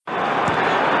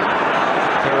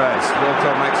race.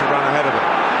 Wiltor makes a run ahead of him.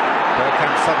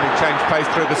 Bergkamp suddenly changed pace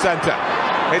through the centre.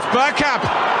 It's Bergkamp!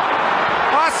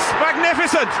 That's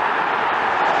magnificent!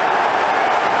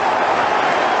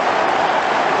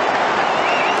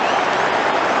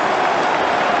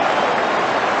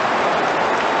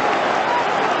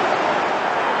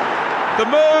 The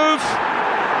move,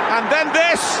 and then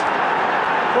this,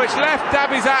 which left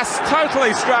Dabby's ass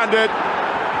totally stranded.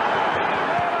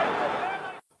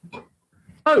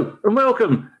 Hello and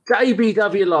welcome to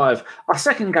ABW Live, our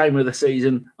second game of the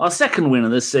season, our second win of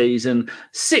the season,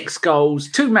 6 goals,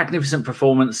 2 magnificent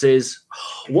performances.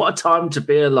 Oh, what a time to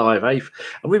be alive, eh?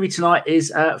 And with me tonight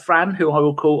is Fran, who I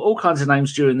will call all kinds of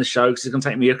names during the show because it's going to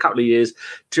take me a couple of years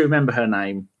to remember her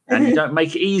name. And you don't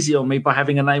make it easy on me by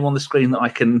having a name on the screen that I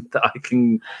can.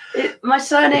 My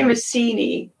surname is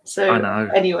Sini, so I know.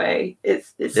 Anyway,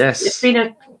 it's been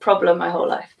a problem my whole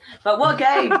life. But what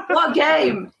game! What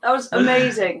game! That was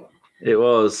amazing. It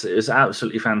was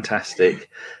absolutely fantastic.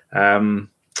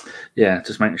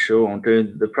 Just making sure I'm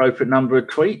doing the appropriate number of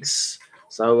tweets.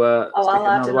 So I'll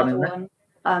add another one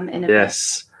in a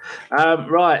yes.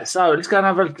 Right, so let's go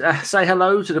and have say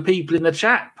hello to the people in the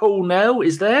chat. Paul Nell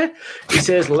is there. He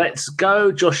says, let's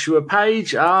go. Joshua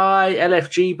Page. Aye,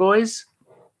 LFG boys.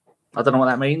 I don't know what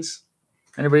that means.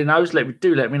 Anybody knows? Let me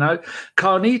know.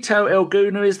 Carnito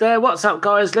Elguna is there. What's up,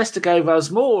 guys? Leicester gave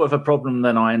us more of a problem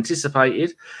than I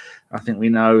anticipated. I think we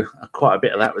know quite a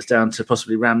bit of that was down to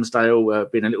possibly Ramsdale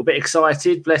being a little bit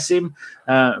excited. Bless him.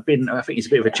 I think he's a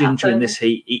bit of a ginger in this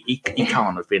heat. He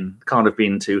can't have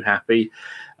been too happy.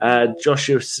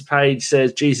 Joshua Page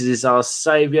says, Jesus is our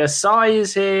saviour. Sai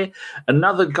is here.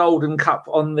 Another golden cup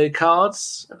on the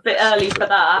cards. A bit early for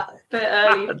that.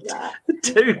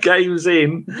 2 games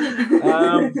in.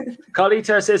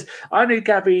 Carlito says, I knew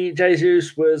Gabby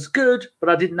Jesus was good, but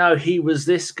I didn't know he was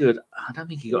this good. I don't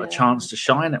think he got a chance to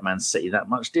shine at Man City that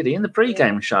much, did he? In the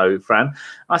pre-game show, Fran,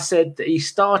 I said that he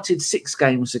started 6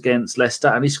 games against Leicester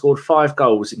and he scored 5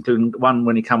 goals, including one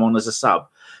when he came on as a sub.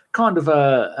 Kind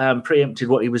of preempted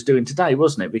what he was doing today,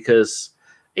 wasn't it? Because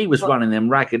he was running them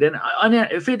ragged. And I mean,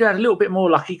 if he'd had a little bit more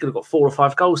luck, he could have got 4 or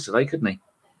 5 goals today, couldn't he?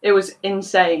 It was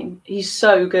insane. He's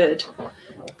so good.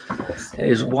 It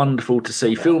is wonderful to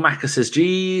see. Phil Macker says,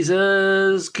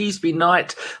 Jesus, Keysby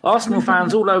Knight. Arsenal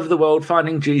fans all over the world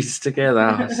finding Jesus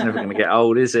together. It's never going to get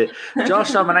old, is it?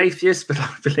 Josh, I'm an atheist, but I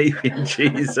believe in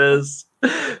Jesus.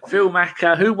 Phil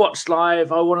Macker, who watched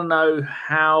live? I want to know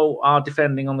how our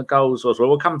defending on the goals was. Well,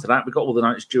 we'll come to that. We got all the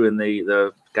notes during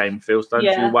the game, Phil, so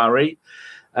don't you worry.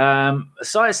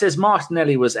 Sai says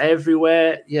Martinelli was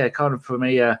everywhere. Yeah, kind of for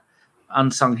me,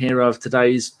 unsung hero of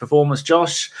today's performance.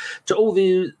 Josh, to all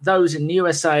those in the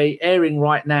USA airing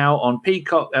right now on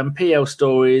Peacock and PL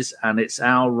Stories, and it's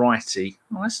our righty.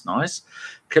 Oh, that's nice.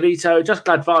 Kalito, just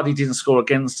glad Vardy didn't score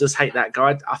against us. Hate that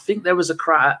guy. I think there was a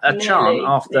chant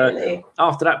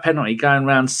after that penalty going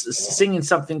around singing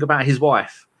something about his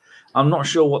wife. I'm not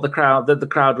sure what the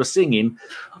crowd was singing,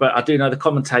 but I do know the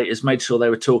commentators made sure they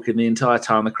were talking the entire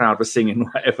time the crowd was singing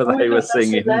whatever they were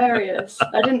singing. That's hilarious.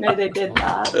 I didn't know they did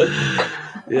that.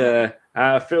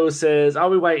 Yeah. Phil says, are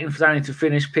we waiting for Danny to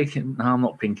finish picking? No, I'm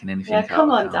not pinking anything. Yeah, come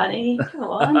on, Danny. Come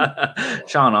on.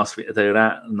 Sean asked me to do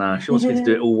that. No, she wants me to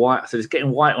do it all white. I said, it's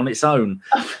getting white on its own.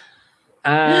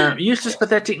 Useless,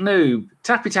 pathetic noob.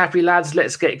 Tappy, lads,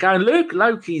 let's get going.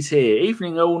 Loki's here.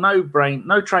 Evening all,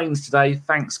 no trains today.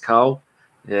 Thanks, Carl.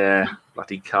 Yeah,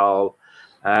 bloody Carl.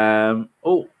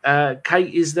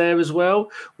 Kate is there as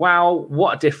well. Wow,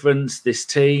 what a difference this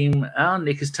team.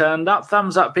 Nick has turned up.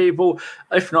 Thumbs up, people.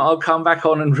 If not, I'll come back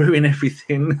on and ruin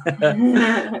everything.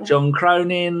 John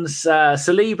Cronin.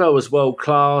 Saliba was world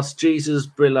class. Jesus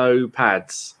Brillo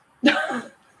pads.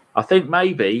 I think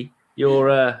maybe your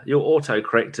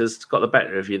autocorrector's got the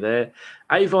better of you there.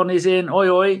 Avon is in.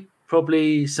 Oi.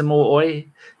 Probably some more oi.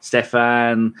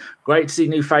 Stefan. Great to see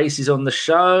new faces on the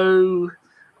show.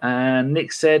 And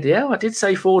Nick said, yeah, I did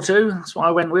say 4-2. That's what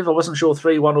I went with. I wasn't sure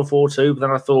 3-1 or 4-2, but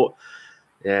then I thought,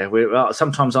 yeah,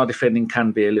 sometimes our defending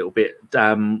can be a little bit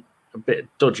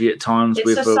dodgy at times.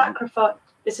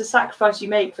 It's a sacrifice you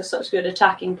make for such good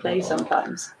attacking play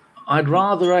sometimes. I'd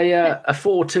rather a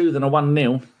 4-2 than a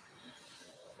 1-0.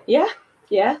 Yeah.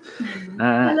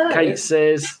 Kate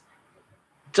says,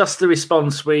 just the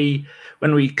response when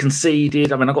we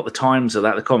conceded. I mean, I got the times of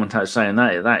that. The commentator saying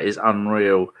that is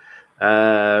unreal.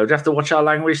 We'd have to watch our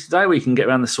language today. We can get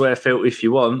around the swear filter if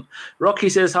you want. Rocky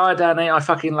says, hi, Danny. I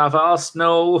fucking love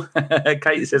Arsenal.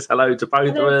 Kate says hello to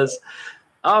both of us.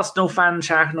 Arsenal fan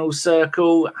channel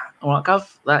circle. All right,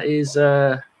 Gov. That is...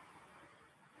 I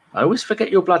always forget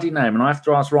your bloody name, and I have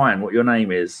to ask Ryan what your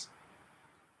name is.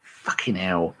 Fucking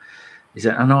hell. Is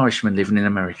it an Irishman living in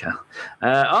America?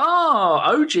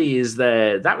 OG is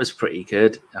there. That was pretty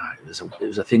good. It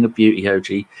was a thing of beauty,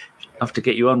 OG. I'll have to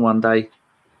get you on one day,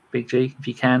 Big G, if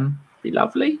you can. Be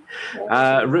lovely.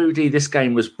 Rudy, this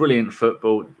game was brilliant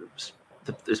football. It was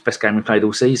the best game we played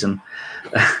all season.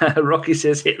 Rocky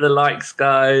says, hit the likes,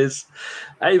 guys.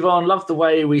 Avon, loved the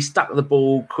way we stuck the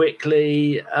ball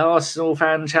quickly. Arsenal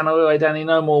fan channel, hey Danny,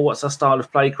 no more what's our style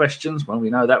of play questions. Well, we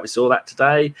know that. We saw that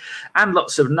today. And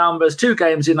lots of numbers. 2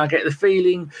 games in, I get the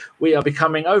feeling we are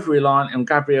becoming over-reliant on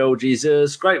Gabriel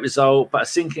Jesus. Great result, but a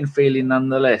sinking feeling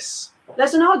nonetheless.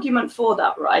 There's an argument for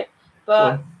that, right?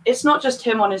 But it's not just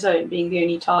him on his own being the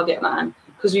only target man,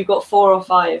 because we've got 4 or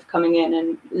 5 coming in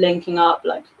and linking up,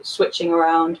 like switching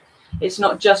around. It's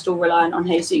not just all reliant on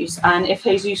Jesus. And if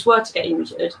Jesus were to get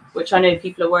injured, which I know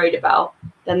people are worried about,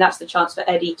 then that's the chance for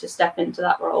Eddie to step into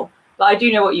that role. But I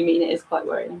do know what you mean. It is quite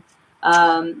worrying.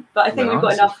 But I think we've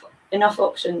got enough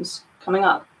options coming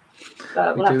up.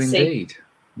 We'll have to see. Indeed.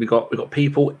 We got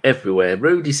people everywhere.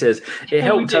 Rudy says it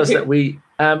helped us that we.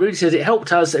 Rudy says it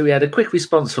helped us that we had a quick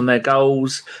response from their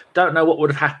goals. Don't know what would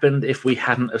have happened if we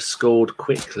hadn't have scored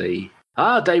quickly.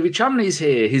 David Chumley's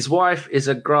here. His wife is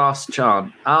a grass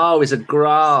chant. Oh, is a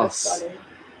grass.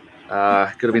 So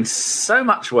could have been so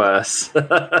much worse.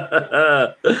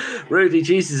 Rudy,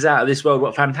 Jesus is out of this world. What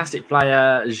a fantastic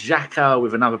player. Xhaka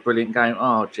with another brilliant game.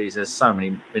 Oh, Jesus, so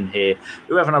many in here.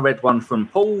 Who haven't I read one from?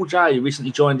 Paul J, who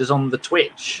recently joined us on the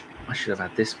Twitch. I should have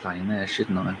had this playing there,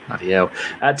 shouldn't I? Bloody hell.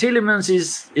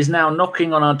 Tielemans is now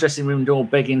knocking on our dressing room door,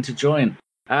 begging to join.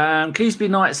 Keysby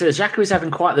Knight says Xhaka is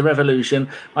having quite the revolution.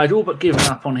 I'd all but given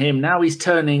up on him. Now he's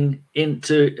turning me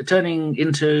into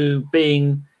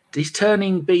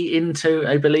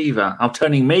a believer. I'm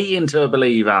turning me into a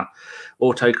believer.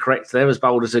 Autocorrect there, as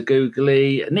bold as a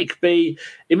googly. Nick B,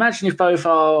 imagine if both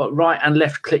our right and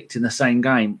left clicked in the same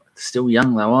game. Still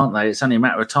young though, aren't they? It's only a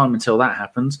matter of time until that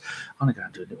happens. I'm going to go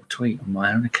and do a little tweet on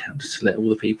my own account just to let all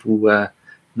the people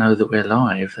know that we're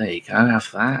live. There you go, have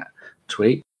that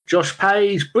tweet. Josh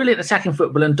Page, brilliant attacking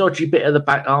football and dodgy bit at the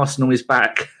back. Arsenal is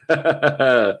back. Nick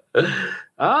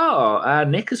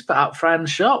has put up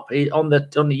Fran's shop on the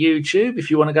YouTube.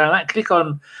 If you want to go on that, click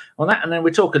on that, and then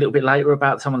we'll talk a little bit later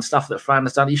about some of the stuff that Fran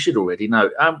has done. You should already know.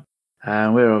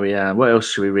 Where are we? What else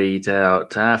should we read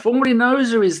out? Formerly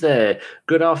Noser is there.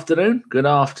 Good afternoon. Good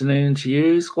afternoon to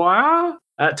you, Squire.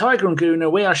 Tiger and Guna,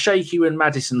 we are shaky when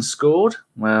Maddison scored.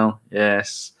 Well,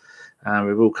 yes.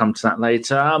 We will come to that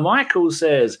later. Michael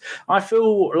says, I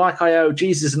feel like I owe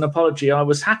Jesus an apology. I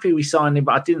was happy we signed him,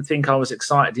 but I didn't think I was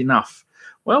excited enough.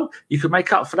 Well, you could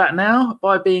make up for that now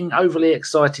by being overly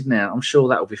excited now. I'm sure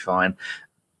that will be fine.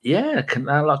 Yeah,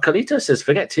 like Carlito says,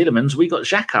 forget Tielemans, we got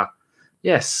Xhaka.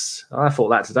 Yes, I thought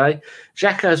that today.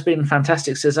 Xhaka has been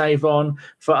fantastic, says Avon,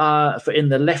 for in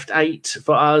the left 8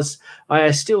 for us.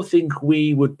 I still think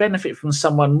we would benefit from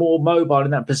someone more mobile in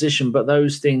that position, but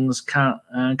those things can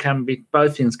be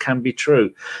both things can be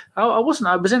true.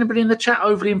 Was anybody in the chat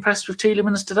overly impressed with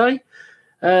Tielemans today?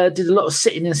 Did a lot of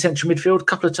sitting in central midfield. A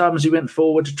couple of times he went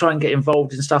forward to try and get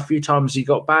involved in stuff. A few times he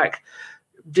got back.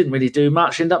 Didn't really do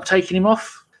much. End up taking him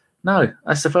off. No,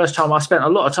 that's the first time I spent a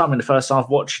lot of time in the first half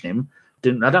watching him.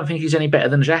 I don't think he's any better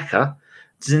than Xhaka.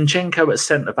 Zinchenko at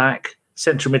centre-back,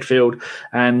 central midfield,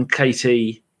 and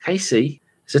Casey,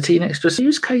 is a T next to us.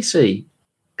 Who's Casey?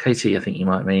 Katie, I think you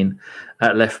might mean,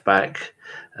 at left-back.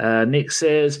 Nick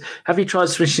says, have you tried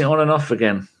switching it on and off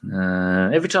again?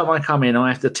 Every time I come in, I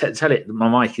have to tell it that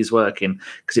my mic is working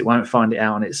because it won't find it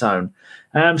out on its own.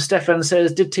 Stefan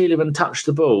says, did Tielemans touch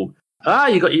the ball?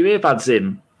 You got your earbuds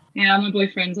in. Yeah, my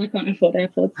boyfriend's. I can't afford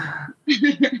AirPods.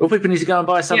 Well, people need to go and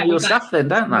buy some of your stuff then,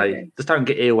 don't they? Just don't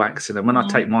get earwax in them. When I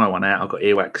take my one out, I've got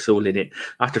earwax all in it.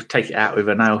 I have to take it out with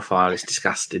a nail file. It's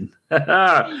disgusting.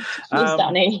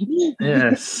 Danny.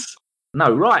 Yes.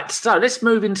 No, right. So let's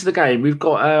move into the game. We've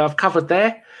got, I've covered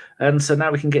there. And so now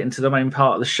we can get into the main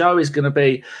part of the show is going to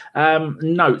be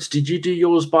notes. Did you do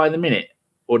yours by the minute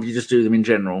or did you just do them in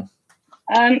general?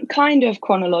 Kind of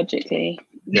chronologically.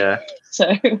 Yeah.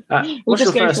 So we'll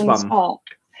just go from the start.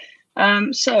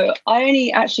 So I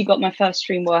only actually got my first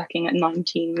stream working at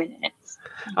 19 minutes.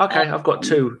 Okay, I've got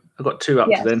two. I've got two up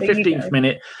to then. So 15th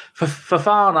minute.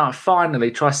 Fofana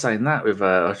finally, try saying that with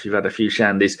if you've had a few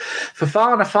shandies.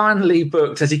 Fofana finally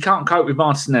booked as he can't cope with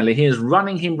Martinelli. He is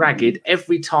running him ragged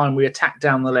every time we attack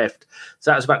down the left.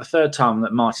 So that was about the third time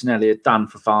that Martinelli had done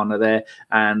Fofana there.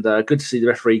 And good to see the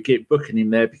referee keep booking him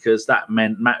there because that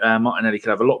meant Martinelli could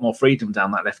have a lot more freedom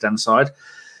down that left-hand side.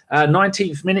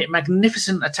 19th minute,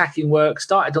 magnificent attacking work.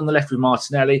 Started on the left with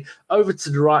Martinelli, over to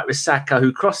the right with Saka,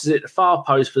 who crosses it far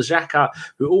post for Xhaka,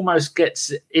 who almost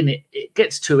gets in it. It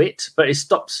gets to it, but it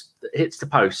stops, hits the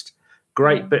post.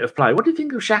 great bit of play. What do you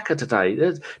think of Xhaka today?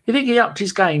 Do you think he upped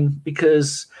his game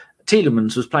because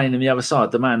Tielemans was playing on the other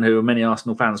side, the man who many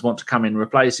Arsenal fans want to come in and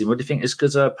replace him? Or do you think it's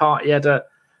because Partey had a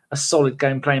solid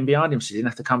game playing behind him, so he didn't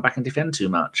have to come back and defend too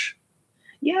much?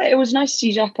 Yeah, it was nice to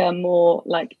see Xhaka more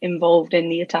like involved in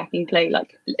the attacking play,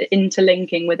 like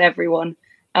interlinking with everyone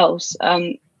else.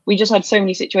 We just had so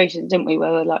many situations, didn't we,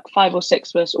 where like 5 or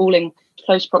 6 of us all in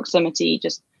close proximity,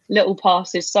 just little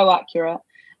passes, so accurate.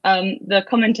 The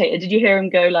commentator, did you hear him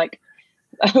go like,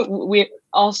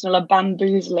 Arsenal are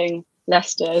bamboozling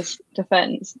Leicester's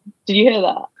defence? Did you hear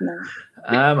that? No.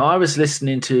 I was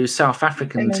listening to South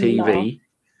African TV,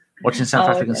 watching South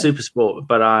African Supersport,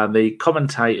 but the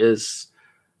commentators,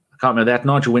 I can't remember, they had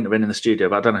Nigel Winterburn in the studio,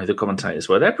 but I don't know who the commentators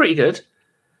were. They're pretty good.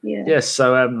 Yeah. Yes,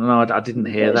 so no, I didn't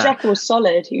hear that. Xhaka was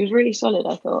solid. He was really solid,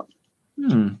 I thought.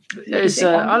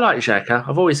 I like Xhaka.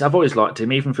 I've always liked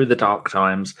him, even through the dark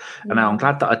times. And now I'm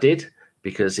glad that I did,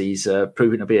 because he's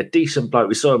proven to be a decent bloke.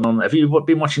 We saw him on. Have you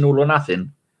been watching All or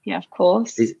Nothing? Yeah, of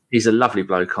course. He's a lovely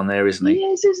bloke on there, isn't he? He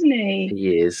is, isn't he?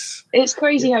 He is. It's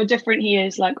crazy how different he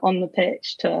is, like on the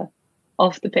pitch to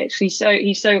off the pitch. He's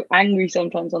so angry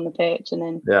sometimes on the pitch, and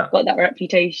then got that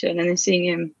reputation, and then seeing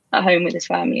him at home with his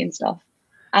family and stuff,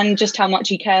 and just how much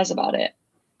he cares about it.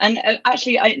 And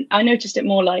actually, I noticed it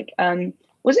more like,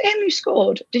 was it him who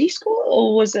scored? Did he score,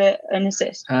 or was it an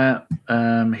assist?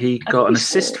 He got an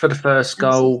assist for the first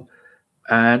goal,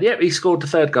 and he scored the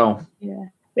third goal. Yeah,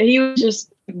 but he was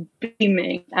just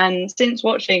beaming. And since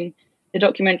watching the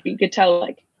documentary, you could tell,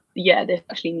 like, this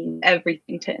actually means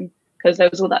everything to him, because there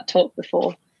was all that talk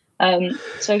before.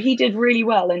 So he did really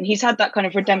well, and he's had that kind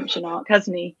of redemption arc,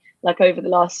 hasn't he? Like over the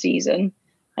last season,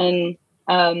 and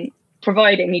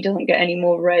providing he doesn't get any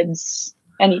more reds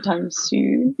anytime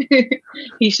soon,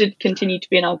 he should continue to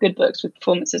be in our good books with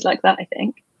performances like that, I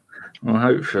think. Well,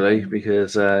 hopefully,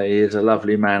 because he is a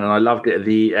lovely man, and I loved it at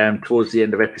the towards the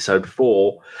end of episode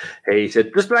 4. He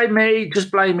said, just blame me,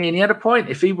 and he had a point.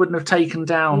 If he wouldn't have taken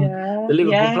down the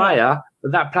Liverpool player,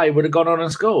 that player would have gone on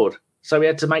and scored. So he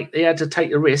had to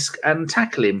take the risk and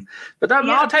tackle him. But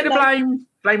I'll take the blame.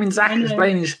 Blaming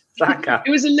Xhaka.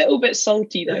 It was a little bit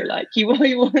salty though. Like he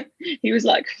was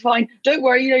like, fine, don't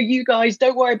worry, you guys,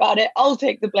 don't worry about it. I'll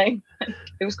take the blame.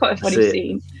 It was quite a funny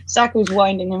scene. Saka was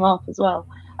winding him up as well.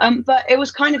 But it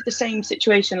was kind of the same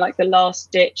situation, like the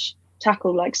last ditch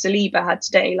tackle, like Saliba had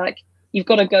today. Like, you've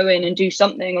got to go in and do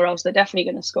something, or else they're definitely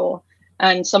going to score.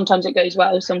 And sometimes it goes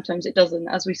well, sometimes it doesn't,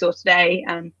 as we saw today,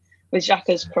 and with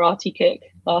Xhaka's karate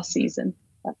kick last season.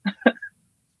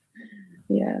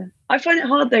 Yeah, I find it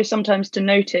hard though sometimes to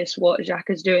notice what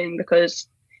Xhaka's doing, because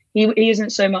he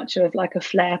isn't so much of like a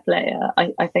flair player.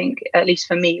 I think, at least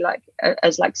for me, like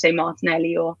as like say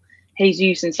Martinelli or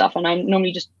Jesus and stuff, and I'm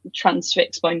normally just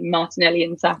transfixed by Martinelli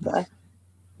and Saka.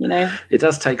 It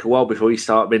does take a while before you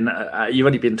start. You've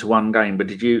only been to one game, but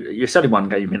you've only one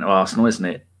game into Arsenal, isn't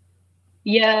it?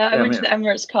 Yeah, I went to the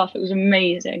Emirates Cup. It was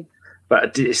amazing.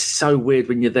 But it's so weird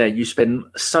when you're there. You spend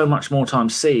so much more time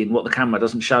seeing what the camera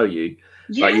doesn't show you.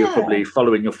 Yeah. Like, you're probably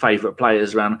following your favourite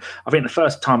players around. I think the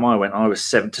first time I went, I was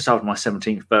just after my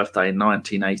 17th birthday in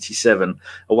 1987,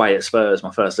 away at Spurs,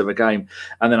 my first ever game.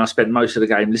 And then I spent most of the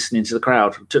game listening to the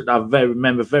crowd. I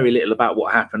remember very little about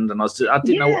what happened, and I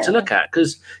didn't know what to look at,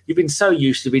 because you've been so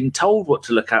used to being told what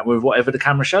to look at with whatever the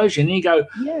camera shows you. And you go,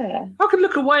 I can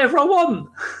look at whatever I want.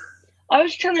 I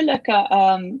was trying to look at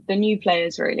the new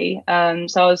players, really. So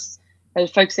I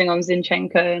was focusing on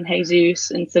Zinchenko and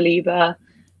Jesus and Saliba.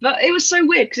 But it was so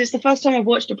weird, because it's the first time I've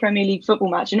watched a Premier League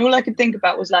football match, and all I could think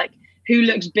about was like, who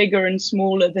looks bigger and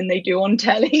smaller than they do on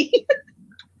telly?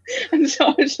 And so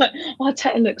I was like,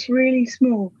 Arteta looks really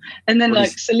small. And then like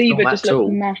Saliba just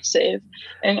looked massive.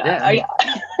 And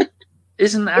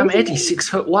Isn't Eddie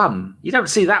 6'1"? You don't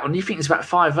see that one. You think he's about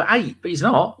 5'8", but he's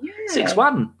not.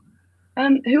 6'1".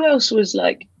 Who else was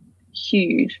like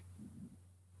huge?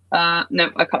 No,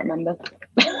 I can't remember.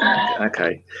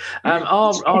 Okay.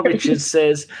 R. Richards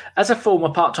says, as a former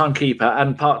part-time keeper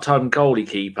and part-time goalie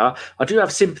keeper, I do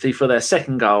have sympathy for their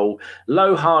second goal.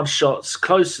 Low, hard shots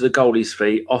close to the goalie's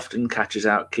feet often catches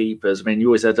out keepers. I mean, you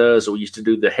always had Ozil used to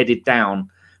do the headed down,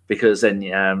 because then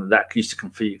that used to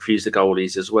confuse the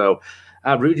goalies as well.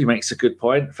 Rudy makes a good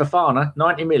point. Fofana,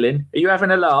 90 million. Are you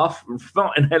having a laugh?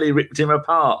 Martinelli ripped him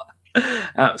apart.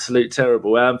 Absolute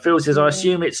terrible. Phil says, I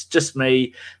assume it's just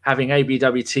me having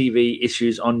ABW TV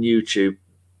issues on YouTube.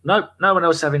 No one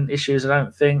else having issues, I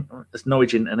don't think. It's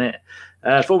Norwich internet.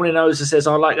 Formerly Nosa says,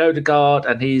 I like Odegaard,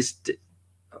 and he's...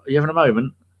 Are you having a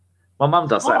moment? My mum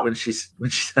does that when she's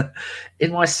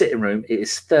in my sitting room. It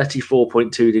is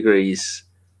 34.2 degrees.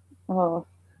 Oh,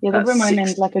 yeah, the room I'm in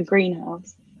is like a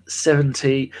greenhouse.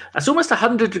 70. That's almost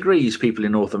 100 degrees, people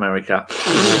in North America.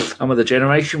 I'm of the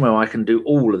generation where I can do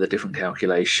all of the different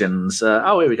calculations.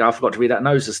 Here we go. I forgot to read that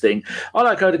Noses thing. I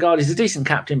like Odegaard. He's a decent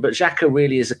captain, but Xhaka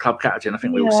really is a club captain. I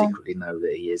think we all secretly know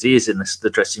that he is. He is in the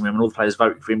dressing room, and all the players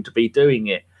voted for him to be doing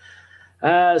it.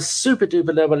 Super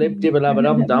duper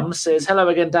dibba dum says, hello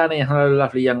again, Danny, and hello,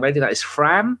 lovely young lady. That is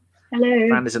Fran. Hello.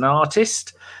 Fran is an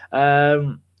artist.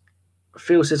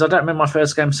 Phil says, I don't remember my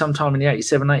first game sometime in the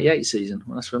 87-88 season.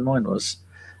 Well, that's when mine was.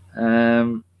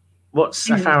 What's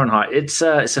Fahrenheit? It's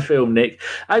a film, Nick.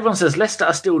 Avon says, Leicester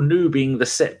are still noobing the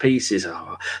set pieces.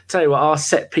 Oh, tell you what, our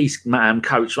set piece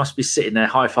coach must be sitting there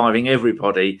high-fiving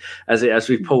everybody as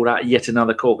we pulled out yet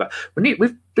another corker.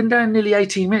 We've been down nearly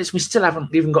 18 minutes. We still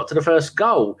haven't even got to the first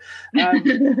goal.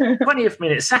 20th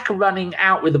minute, Saka running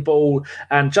out with the ball,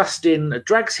 and Justin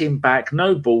drags him back.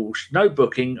 No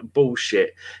booking,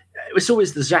 bullshit. It's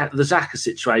always the Xhaka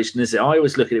situation, is it? I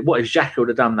always look at it. What if Xhaka would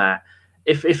have done that?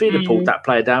 If he'd have pulled that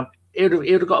player down, he'd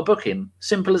have got a booking.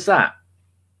 Simple as that.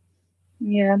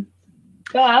 Yeah.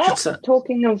 But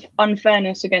talking of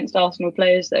unfairness against Arsenal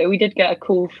players, though, we did get a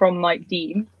call from Mike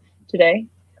Dean today.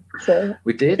 So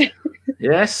we did.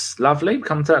 Yes, lovely. We'll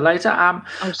come to that later.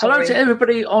 Hello to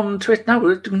everybody on Twitter. No,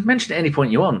 we'll mention it at any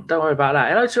point you want. Don't worry about that.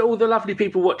 Hello to all the lovely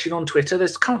people watching on Twitter.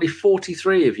 There's currently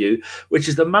 43 of you, which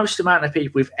is the most amount of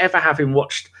people we've ever having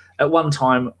watched at one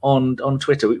time on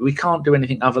Twitter. We can't do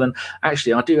anything other than,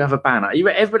 actually, I do have a banner. Are you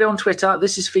everybody on Twitter?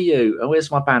 This is for you. And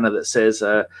where's my banner that says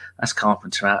that's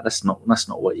Carpenter out? That's not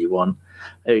what you want.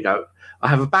 There you go. I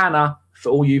have a banner for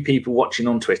all you people watching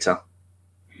on Twitter.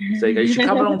 So you should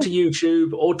come along to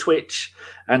YouTube or Twitch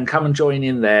and come and join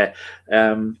in there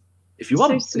if you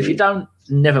want. So if you don't,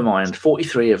 never mind.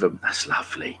 43 of them. That's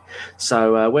lovely.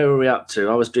 So where were we up to?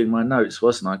 I was doing my notes,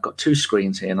 wasn't I? I've got two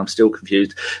screens here and I'm still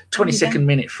confused. 22nd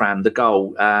minute, Fran, the goal.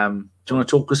 Do you want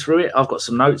to talk us through it? I've got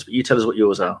some notes, but you tell us what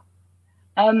yours are.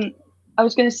 I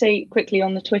was going to say quickly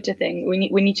on the Twitter thing, we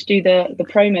need to do the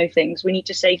promo things. We need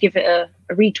to say, give it a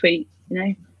retweet, you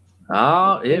know?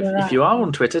 If you are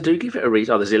on Twitter, do give it a read.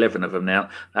 Oh, there's 11 of them now.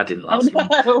 That didn't last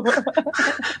long.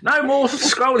 No more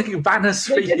scrolling banners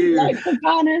for you. Like the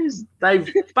banners. They've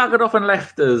buggered off and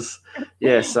left us.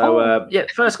 Yeah, so,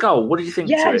 first goal. What did you think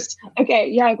to it? Okay,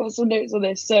 yeah, I've got some notes on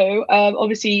this. So,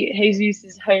 obviously,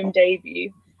 Jesus' home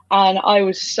debut, and I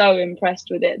was so impressed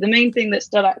with it. The main thing that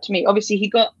stood out to me, obviously, he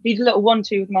did a little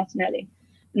 1-2 with Martinelli.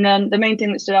 And then the main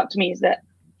thing that stood out to me is that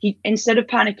he, instead of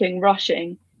panicking,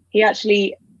 rushing, he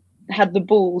actually had the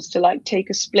balls to take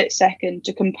a split second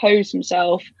to compose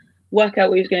himself, work out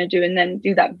what he was going to do, and then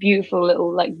do that beautiful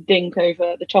little dink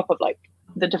over the top of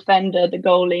the defender, the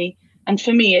goalie. And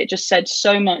for me, it just said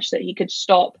so much that he could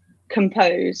stop,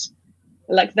 compose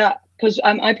like that. Because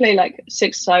I play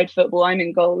 6-side football. I'm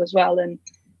in goal as well, and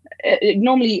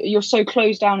normally you're so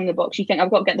closed down in the box. You think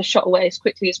I've got to get the shot away as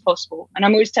quickly as possible, and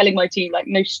I'm always telling my team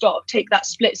no, stop, take that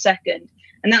split second,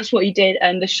 and that's what he did.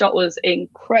 And the shot was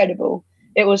incredible.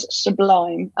 It was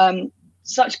sublime.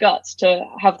 Such guts to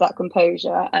have that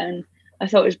composure, and I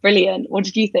thought it was brilliant. What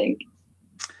did you think?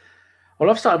 Well,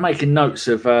 I've started making notes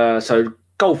of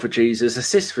goal for Jesus,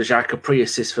 assist for Xhaka,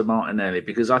 pre-assist for Martinelli,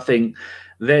 because I think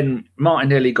then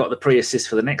Martinelli got the pre-assist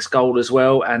for the next goal as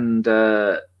well, and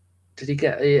did he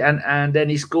get and then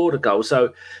he scored a goal.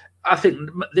 So I think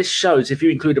this shows, if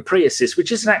you include a pre-assist,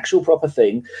 which is an actual proper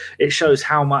thing, it shows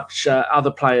how much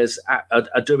other players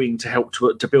are doing to help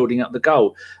to building up the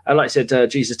goal. Like I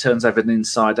said, Jesus turns over the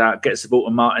inside out, gets the ball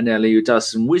to Martinelli, who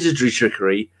does some wizardry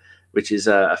trickery, which is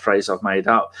a phrase I've made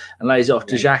up, and lays it off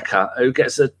to Xhaka, who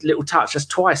gets a little touch. That's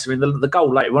twice. I mean, the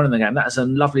goal later on in the game, that's a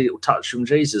lovely little touch from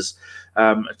Jesus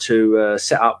to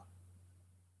set up.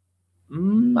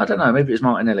 I don't know. Maybe it was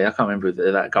Martinelli. I can't remember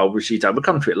that goal which he done. We'll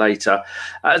come to it later.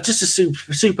 Just a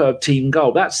superb team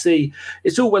goal.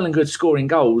 It's all well and good scoring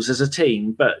goals as a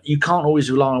team, but you can't always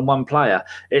rely on one player.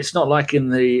 It's not like in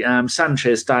the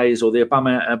Sanchez days or the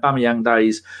Aubameyang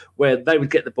days where they would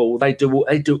get the ball, they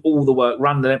do all the work,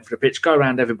 run the length of the pitch, go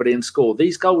around everybody and score.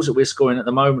 These goals that we're scoring at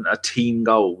the moment are team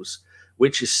goals,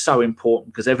 which is so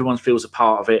important because everyone feels a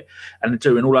part of it and they're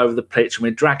doing all over the pitch. And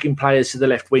we're dragging players to the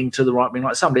left wing, to the right wing.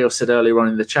 Like somebody else said earlier on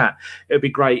in the chat, it would be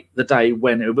great the day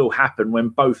when it will happen, when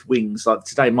both wings, like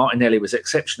today, Martinelli was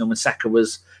exceptional when Saka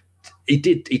was, he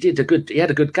had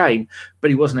a good game, but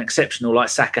he wasn't exceptional like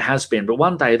Saka has been. But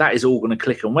one day that is all going to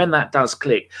click. And when that does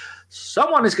click,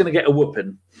 someone is going to get a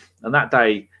whooping. And that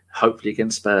day, hopefully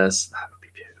against Spurs, that would be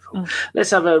beautiful. Cool.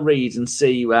 Let's have a read and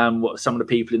see what some of the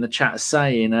people in the chat are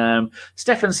saying.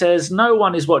 Stefan says, no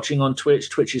one is watching on Twitch.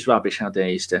 Twitch is rubbish. How dare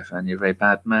you, Stefan? You're a very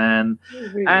bad man.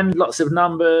 Really? And lots of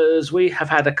numbers. We have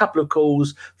had a couple of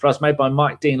calls for us made by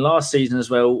Mike Dean last season as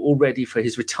well, all ready for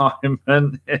his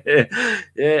retirement.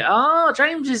 Yeah.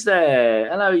 James is there.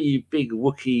 Hello, you big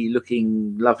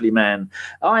Wookiee-looking lovely man.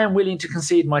 I am willing to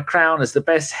concede my crown as the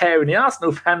best hair in the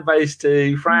Arsenal fan base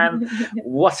to Fran.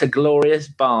 What a glorious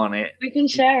Barnet. We can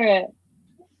share it.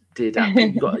 You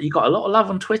got a lot of love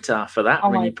on Twitter for that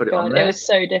when you put it on there. It was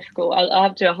so difficult. I'll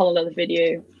have to do a whole other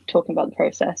video talking about the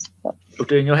process. But... Of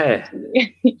doing your hair?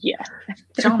 Yeah.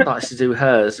 Sean likes to do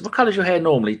hers. What colour is your hair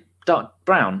normally? Dark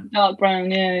brown? Dark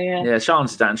brown, yeah. Yeah,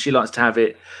 Sean's done. She likes to have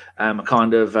it a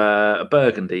kind of a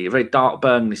burgundy, a very dark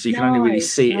burgundy, so you can only really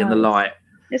see it in the light.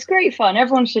 It's great fun.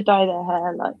 Everyone should dye their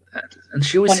hair. And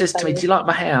she always says to me, do you like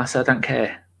my hair? I say, I don't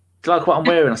care. Do you like what I'm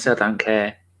wearing? I say, I don't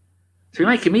care. So you're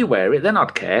making me wear it, then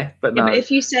I'd care. But no. But if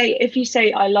you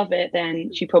say I love it,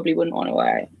 then she probably wouldn't want to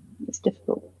wear it. It's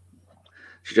difficult.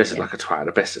 She dresses like a twat at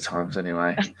the best of times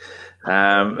anyway.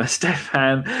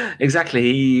 Stefan,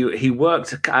 exactly. He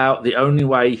worked out the only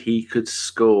way he could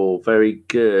score. Very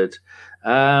good.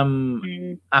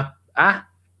 Apurv.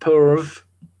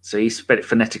 So he spelled it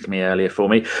phonetically earlier for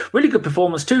me. Really good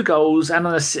performance, 2 goals,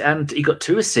 and he got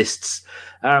 2 assists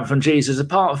from Jesus.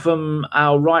 Apart from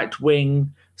our right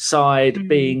wing side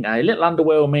being a little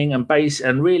underwhelming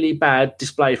and really bad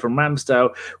display from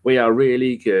Ramsdale, we are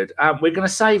really good. We're going to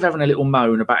save having a little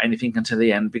moan about anything until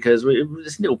the end, because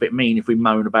it's a little bit mean if we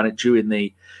moan about it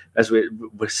as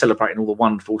we're celebrating all the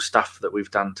wonderful stuff that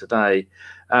we've done today.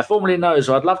 Formerly knows,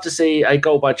 I'd love to see a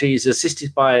goal by Jesus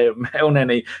assisted by El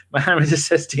Neni. Mohammed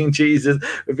assisting Jesus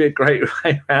would be a great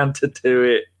way round to do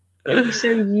it. It would be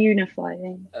so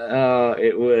unifying. Oh,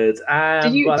 it would.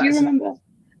 Do you remember?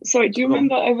 Sorry, do you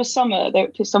remember over summer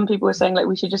that some people were saying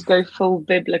we should just go full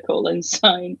biblical and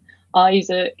sign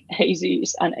Isaac,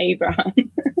 Jesus, and Abraham?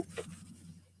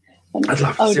 I'd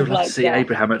love to see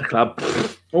Abraham at the club.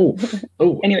 Oh.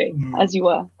 Anyway, as you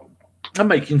were. I'm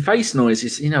making face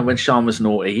noises, when Sean was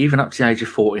naughty, even up to the age of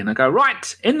 40, and I go,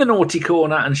 right, in the naughty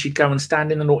corner, and she'd go and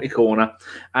stand in the naughty corner,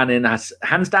 and then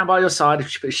hands down by your side. If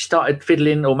she started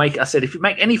fiddling or if you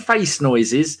make any face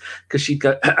noises, because she'd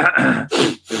go,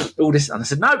 all this, and I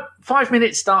said, no, 5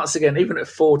 minutes starts again. Even at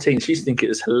 14, she used to think it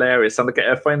was hilarious, and I'd get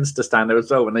her friends to stand there as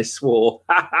well when they swore.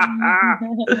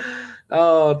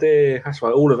 Oh dear, that's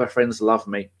why all of her friends love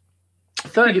me.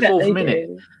 34th minute.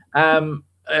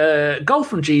 Goal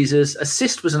from Jesus.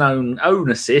 Assist was an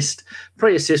own assist.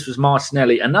 Pre-assist was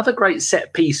Martinelli. Another great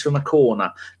set piece from a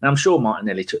corner. Now I'm sure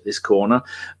Martinelli took this corner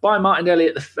by Martinelli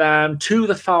at to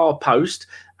the far post.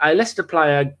 A Leicester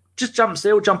player just jumps.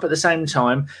 They all jump at the same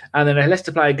time, and then a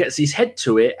Leicester player gets his head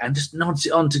to it and just nods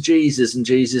it on to Jesus. And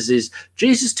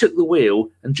Jesus took the wheel,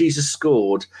 and Jesus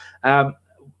scored.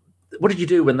 What did you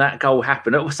do when that goal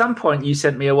happened? At some point, you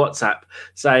sent me a WhatsApp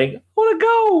saying, what a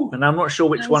goal! And I'm not sure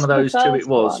which one of those 2 it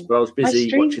was, but I was busy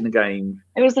watching the game.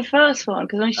 It was the first one,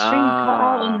 because my stream cut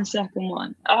out on the second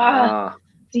one.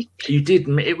 You did.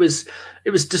 It was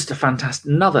just a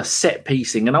fantastic, another set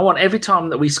piecing. And I want every time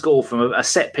that we score from a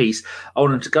set piece, I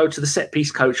want him to go to the set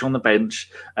piece coach on the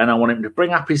bench, and I want him to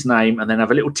bring up his name and then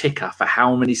have a little ticker for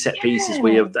how many set pieces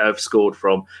we have scored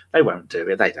from. They won't do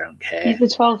it. They don't care. He's the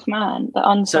 12th man, the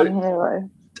unsung hero.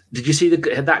 Did you see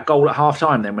that goal at half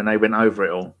time then when they went over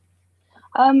it all?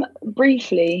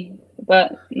 Briefly,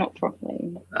 but not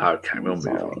properly. Okay, we'll move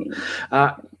on.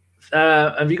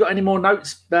 Have you got any more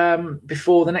notes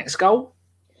before the next goal?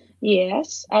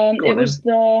 Yes. It was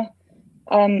the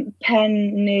pen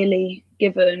nearly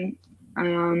given,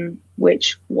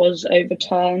 which was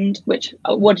overturned.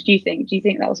 What did you think? Do you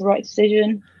think that was the right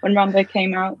decision when Rambo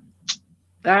came out?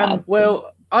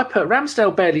 Well, I put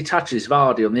Ramsdale barely touches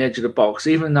Vardy on the edge of the box,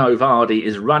 even though Vardy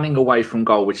is running away from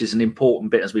goal, which is an important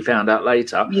bit, as we found out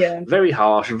later. Yeah. Very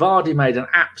harsh. Vardy made an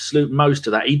absolute most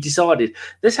of that. He decided,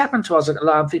 this happened to us,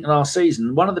 I think, last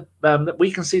season. One of the we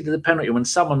conceded the penalty when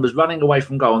someone was running away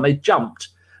from goal and they jumped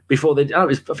before I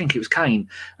think it was Kane,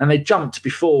 and they jumped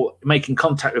before making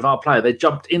contact with our player. They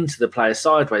jumped into the player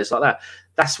sideways like that.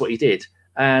 That's what he did.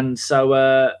 And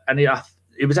so,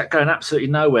 it was going absolutely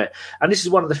nowhere. And this is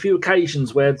one of the few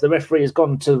occasions where the referee has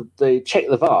gone to check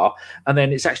the VAR, and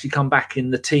then it's actually come back in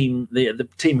the team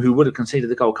who would have conceded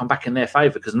the goal, come back in their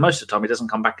favour, because most of the time it doesn't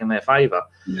come back in their favour.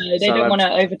 No, they don't want to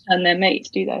overturn their mates,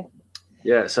 do they?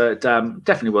 Yeah, so it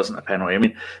definitely wasn't a penalty. I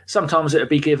mean, sometimes it would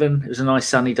be given. It was a nice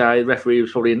sunny day. The referee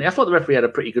was probably in there. I thought the referee had a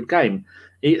pretty good game.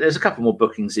 There's a couple more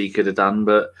bookings he could have done,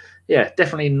 but yeah,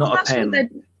 definitely not a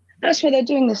pen. That's what they're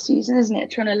doing this season, isn't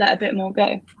it? Trying to let a bit more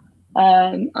go.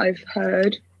 I've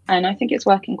heard. and I think it's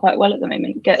working quite well at the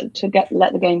moment.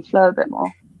 Let the game flow a bit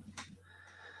more.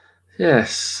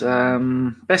 Yes.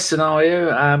 Best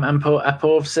scenario, and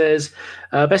Apov says,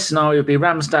 best scenario would be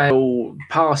Ramsdale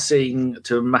passing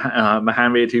to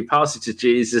Mohammed, who passes to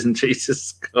Jesus, and Jesus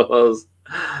scores.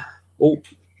 Oh,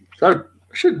 so I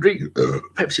should drink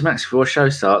Pepsi Max before show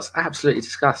starts. Absolutely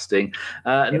disgusting.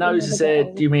 Nose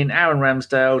said, do you mean Aaron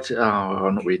Ramsdale?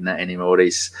 I'm not reading that anymore.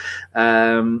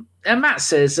 And Matt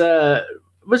says,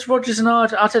 was Rodgers and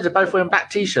Arteta both wearing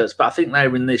back T-shirts, but I think they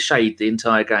were in the shade the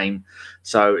entire game,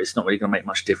 so it's not really going to make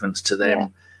much difference to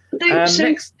them. Yeah.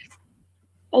 Next.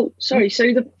 Oh, sorry.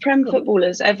 So the Prem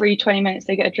footballers, every 20 minutes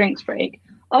they get a drinks break.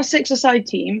 Our six-a-side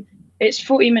team, it's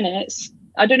 40 minutes.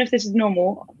 I don't know if this is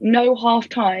normal. No half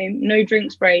time, no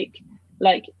drinks break,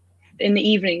 like in the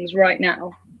evenings right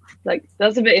now. Like,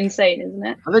 that's a bit insane, isn't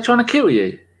it? Are they trying to kill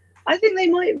you? I think they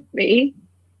might be.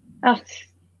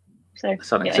 So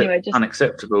it's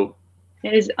unacceptable.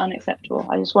 It is unacceptable.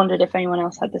 I just wondered if anyone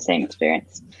else had the same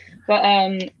experience. But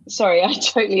sorry, I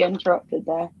totally interrupted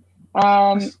there.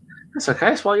 That's okay.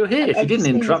 That's why you're here. If you didn't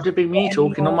interrupt, it'd be me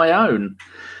talking on my own.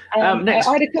 Next,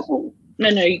 I had a couple. No,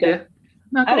 you go. Yeah.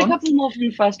 No, I had a couple more from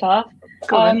the first half.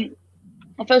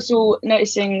 First of all,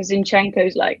 noticing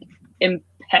Zinchenko's like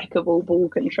impeccable ball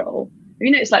control.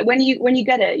 You notice, like when you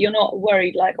get it, you're not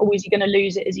worried like, oh, is he going to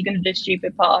lose it? Is he going to do a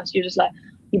stupid pass? You're just like,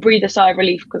 you breathe a sigh of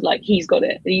relief because like he's got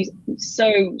it. He's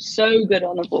so good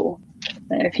on the ball.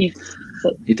 He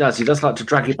does. He does like to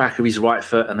drag it back with his right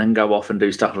foot and then go off and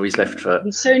do stuff with his left foot.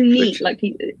 He's so neat.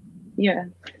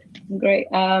 Great.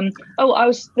 I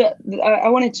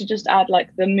wanted to just add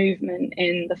like the movement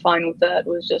in the final third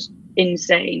was just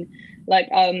insane. Like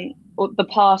the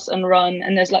pass and run,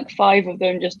 and there's like 5 of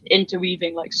them just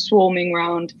interweaving, like swarming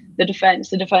around the defense.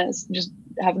 The defense just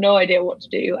have no idea what to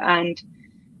do, and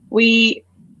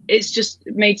it's just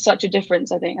made such a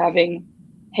difference, I think, having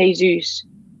Jesus,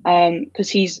 because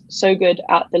he's so good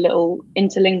at the little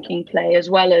interlinking play as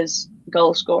well as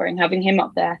goal scoring. Having him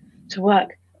up there to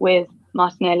work with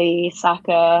Martinelli,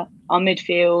 Saka, our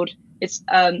midfield, it's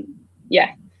I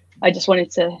just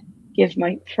wanted to give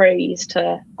my praise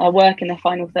to our work in the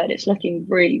final third. It's looking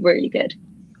really, really good.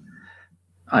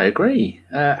 I agree.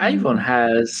 Avon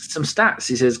has some stats.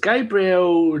 He says,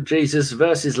 Gabriel Jesus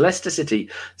versus Leicester City.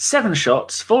 7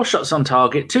 shots, 4 shots on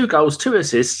target, 2 goals, 2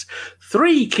 assists,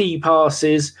 3 key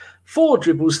passes, 4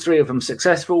 dribbles, 3 of them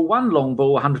successful, 1 long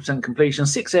ball, 100% completion,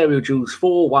 6 aerial duels,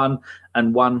 4-1,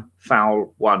 and 1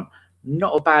 foul, 1.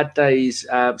 Not a bad days.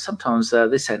 Sometimes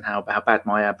this ain't how bad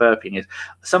my burping is.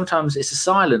 Sometimes it's a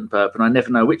silent burp, and I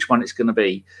never know which one it's going to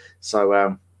be.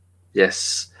 So,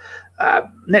 yes.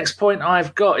 Next point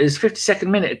I've got is 52nd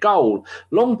minute goal.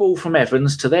 Long ball from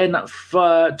Evans to their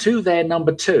number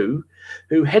 2,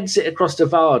 who heads it across to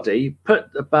Vardy.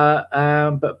 But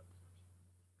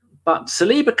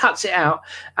Saliba cuts it out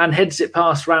and heads it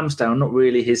past Ramsdale. Not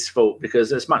really his fault,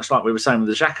 because it's much like we were saying with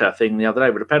the Xhaka thing the other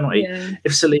day with the penalty. Yeah.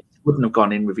 If Saliba wouldn't have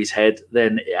gone in with his head,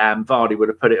 then Vardy would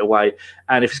have put it away.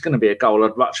 And if it's going to be a goal,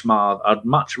 I'd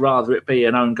much rather it be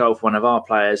an own goal for one of our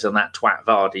players than that twat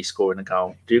Vardy scoring a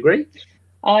goal. Do you agree?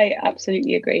 I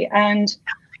absolutely agree. And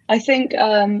I think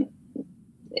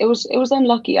it was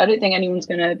unlucky. I don't think anyone's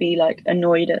going to be like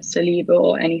annoyed at Saliba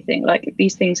or anything. Like,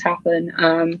 these things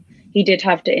happen. He did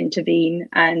have to intervene,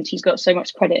 and he's got so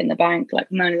much credit in the bank, like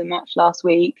man of the match last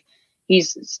week.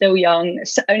 He's still young,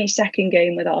 only second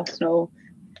game with Arsenal.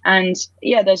 And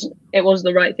yeah, it was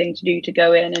the right thing to do to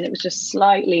go in, and it was just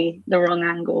slightly the wrong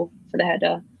angle for the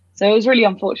header. So it was really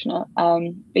unfortunate. But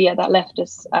yeah, that left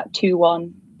us at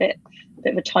 2-1, bit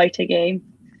of a tighter game.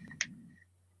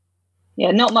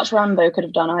 Yeah, not much Rambo could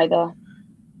have done either.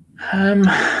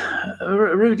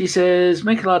 Rudy says,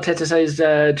 Mikel Arteta says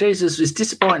Jesus was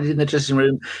disappointed in the dressing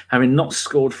room, having not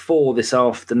scored 4 this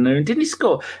afternoon. Didn't he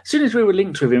score? As soon as we were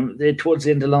linked with him towards the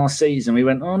end of last season, we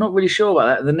went, not really sure about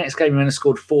that. The next game, he went and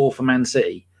scored 4 for Man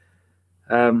City.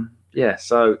 He has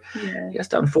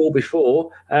done 4 before.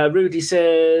 Rudy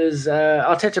says,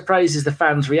 Arteta praises the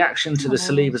fans' reaction to the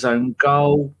Saliba's own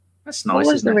goal. That's nice,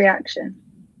 What was the reaction?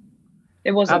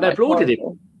 It wasn't. They applauded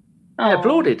him. They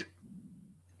applauded.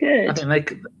 Good. I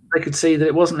think they could see that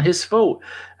it wasn't his fault.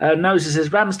 Noses says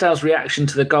Ramsdale's reaction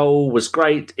to the goal was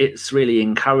great. It's really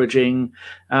encouraging.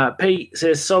 Pete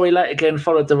says, sorry, late again,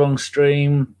 followed the wrong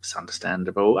stream. It's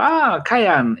understandable.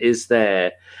 Kayan is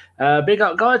there. Big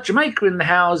up, guys. Jamaica in the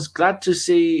house. Glad to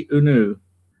see Unu.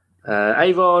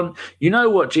 Avon, you know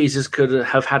what? Jesus could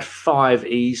have had 5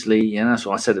 easily. And that's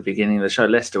what I said at the beginning of the show.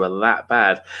 Leicester were that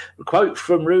bad. A quote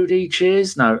from Rudy,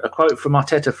 cheers. No, a quote from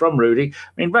Arteta from Rudy.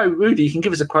 I mean, Rudy, you can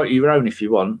give us a quote of your own if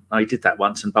you want. Oh, he did that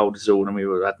once and bowled us all, and we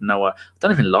had no. I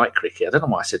don't even like cricket. I don't know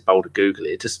why I said bowl to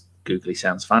Googly. It just Googly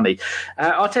sounds funny.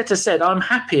 Arteta said, I'm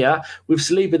happier with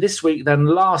Saliba this week than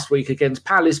last week against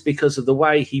Palace because of the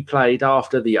way he played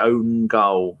after the own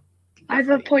goal. I have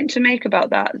a point to make about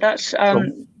that. That's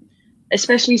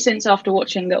especially since after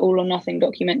watching the All or Nothing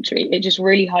documentary, it just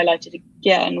really highlighted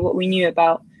again what we knew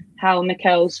about how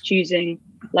Mikel's choosing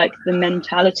like the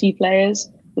mentality players,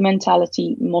 the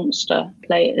mentality monster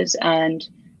players. And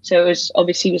so it was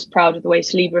obviously was proud of the way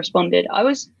Saliba responded. I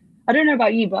don't know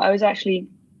about you, but I was actually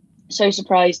so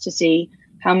surprised to see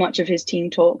how much of his team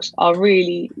talks are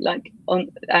really like on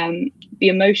the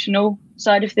emotional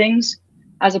side of things,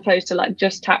 as opposed to like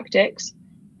just tactics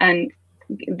and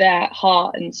their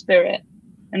heart and spirit,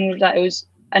 and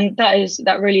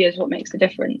that really is what makes the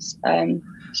difference.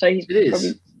 So he's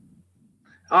probably.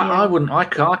 I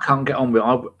can't get on with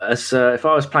it. If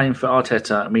I was playing for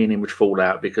Arteta, me and him would fall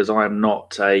out because I am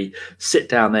not a sit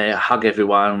down there, hug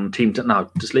everyone, team. No,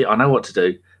 just leave. I know what to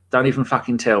do. Don't even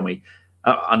fucking tell me.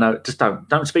 I know. Just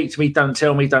don't speak to me. Don't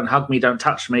tell me. Don't hug me. Don't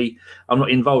touch me. I'm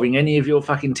not involving any of your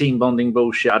fucking team bonding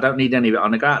bullshit. I don't need any of it. I'm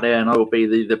gonna go out there and I will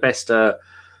be the best.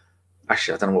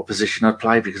 Actually, I don't know what position I'd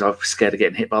play because I'm scared of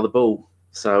getting hit by the ball.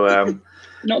 So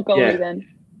not goalie then.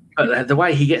 But the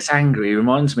way he gets angry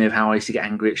reminds me of how I used to get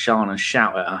angry at Sian and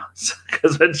shout at her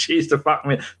because when she used to fuck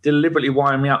me, deliberately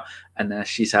wind me up, and now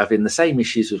she's having the same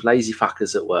issues with lazy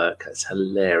fuckers at work. It's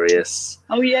hilarious.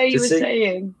 Oh yeah, you were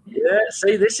saying. Yeah,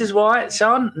 see, this is why,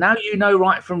 Sian. Now you know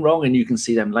right from wrong, and you can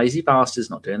see them lazy bastards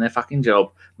not doing their fucking job.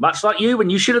 Much like you, when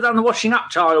you should have done the washing up,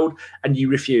 child, and you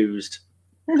refused.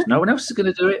 No one else is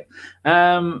going to do it.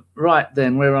 Right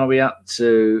then, where are we up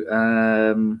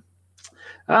to?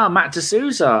 Matt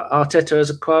D'Souza, Arteta has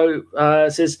a quote,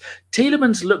 says,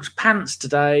 Tielemans looked pants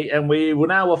today and we will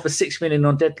now offer 6 million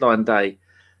on deadline day.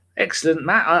 Excellent,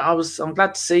 Matt. I'm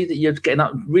glad to see that you're getting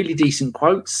up really decent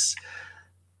quotes.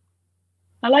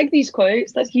 I like these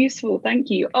quotes. That's useful. Thank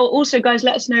you. Oh, also, guys,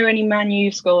 let us know any Man U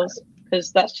scores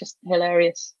because that's just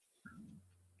hilarious.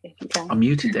 If you can. I'm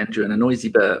muted then during a noisy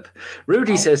burp.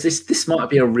 Rudy says this might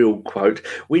be a real quote.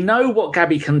 We know what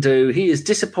Gabby can do. He is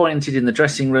disappointed in the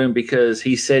dressing room because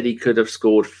he said he could have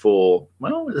scored 4.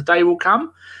 Well, the day will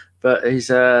come, but he's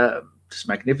just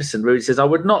magnificent. Rudy says, I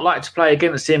would not like to play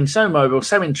against him. So mobile,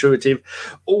 so intuitive,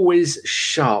 always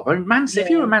sharp. I mean, if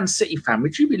you're a Man City fan,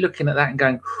 would you be looking at that and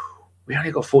going, we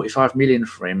only got 45 million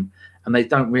for him and they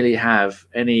don't really have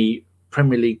any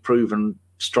Premier League proven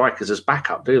strikers as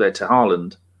backup, do they, to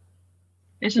Haaland?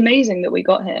 It's amazing that we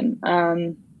got him.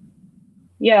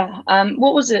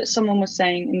 What was it? Someone was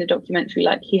saying in the documentary,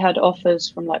 like he had offers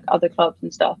from like other clubs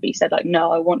and stuff. But he said like,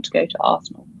 no, I want to go to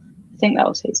Arsenal. I think that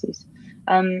was Jesus.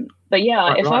 But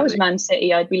yeah, if I was Man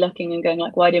City, I'd be looking and going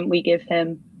like, why didn't we give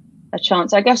him a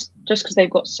chance? I guess just because they've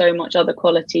got so much other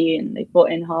quality and they've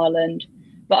brought in Haaland.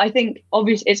 But I think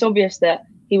it's obvious that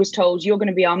he was told, you're going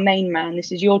to be our main man.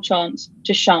 This is your chance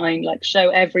to shine, like show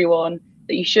everyone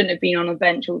that you shouldn't have been on a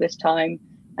bench all this time.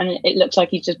 And it looks like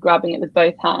he's just grabbing it with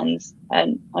both hands.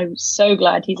 And I'm so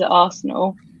glad he's at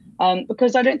Arsenal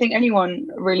because I don't think anyone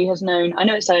really has known. I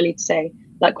know it's early to say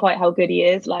like quite how good he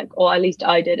is, like, or at least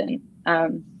I didn't.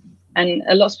 And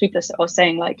a lot of people are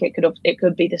saying like it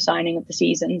could be the signing of the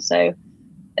season. So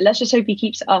let's just hope he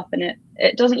keeps it up. And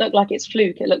it doesn't look like it's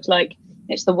fluke. It looks like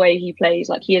it's the way he plays.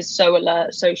 Like he is so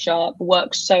alert, so sharp,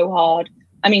 works so hard.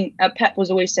 I mean, Pep was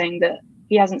always saying that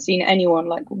he hasn't seen anyone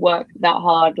like work that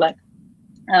hard, like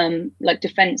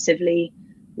defensively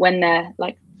when they're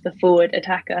like the forward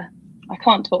attacker. I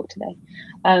can't talk today.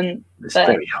 It's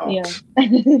very hot. Yeah,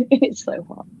 it's so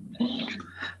hot.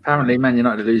 Apparently, Man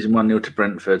United are losing 1-0 to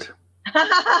Brentford.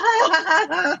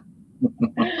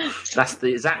 That's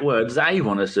the exact words that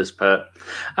Avon has just put.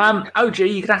 OG,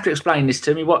 you're gonna have to explain this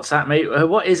to me. What's that, mate?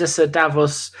 What is a Sir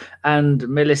Davos and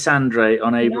Melisandre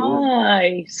on ABW?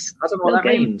 Nice. I don't know what that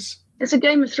means. It's a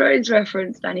Game of Thrones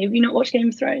reference, Danny. Have you not watched Game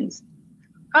of Thrones?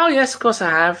 Oh yes, of course I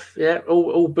have. Yeah,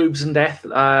 all boobs and death.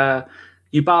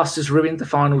 You bastards ruined the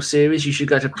final series. You should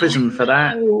go to prison for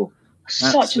that.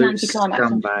 Such an anticlimax.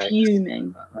 I'm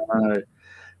fuming.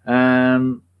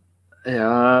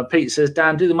 Pete says,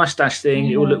 Dan, do the mustache thing.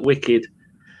 It will look wicked.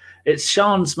 It's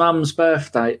Sean's mum's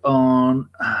birthday on,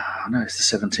 it's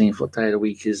the 17th. What day of the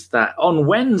week is that? On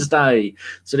Wednesday.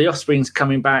 So the offspring's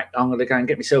coming back. I'm going to go and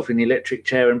get myself in the electric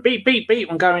chair and beep, beep, beep,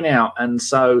 I'm going out. And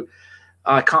so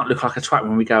I can't look like a twat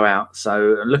when we go out.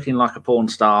 So looking like a porn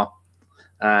star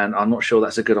And I'm not sure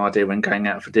that's a good idea when going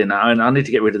out for dinner. I need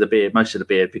to get rid of the beard, most of the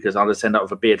beard, because I'll just end up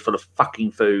with a beard full of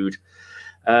fucking food.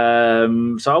 So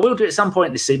I will do it at some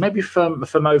point this season. Maybe for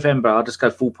Movember, I'll just go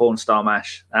full porn star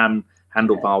mash.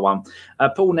 Handlebar one.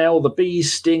 Paul Nell, the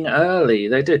bees sting early.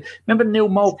 They do. Remember Neil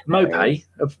Mopay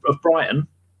of Brighton?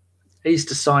 He's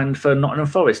just signed for Nottingham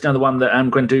Forest. You know, the one that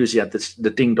Guendouzi had the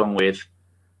ding dong with.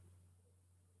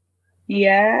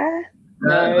 Yeah.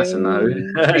 No. That's a no.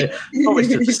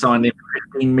 Forest have signed him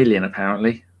for 15 million,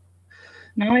 apparently.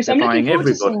 Nice. They're I'm looking forward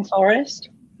everybody. to seeing Forest.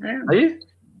 Yeah. Are you?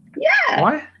 Yeah.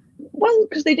 Why? Well,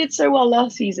 because they did so well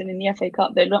last season in the FA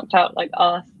Cup. They knocked out like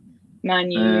us, Man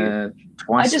U.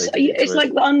 Twice. It's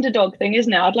like the underdog thing,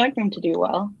 isn't it? I'd like them to do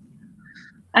well.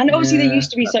 And obviously they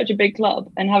used to be such a big club,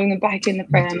 and having them back in the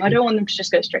Prem, I don't want them to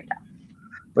just go straight down.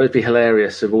 Well, it'd be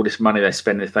hilarious with all this money they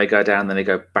spend. If they go down, then they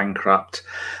go bankrupt.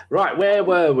 Right, where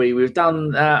were we? We've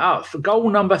done for goal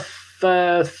number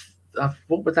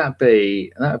what would that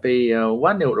be? That would be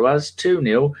 1-0 to us,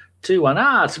 2-0,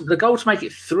 2-1. The goal to make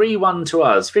it 3-1 to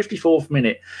us, 54th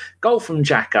minute. Goal from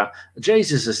Xhaka,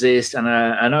 Jesus assist, and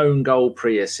an own goal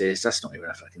pre-assist. That's not even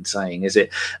a fucking saying, is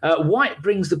it? White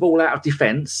brings the ball out of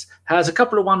defence, has a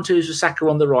couple of 1-2s with Saka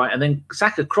on the right, and then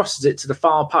Saka crosses it to the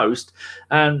far post.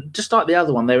 And just like the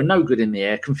other one, they were no good in the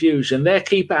air, confusion. Their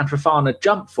keeper and Fofana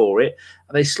jump for it,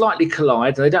 and they slightly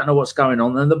collide. They don't know what's going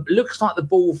on, and it looks like the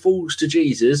ball falls to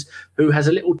Jesus, who has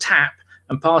a little tap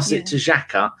and passes it to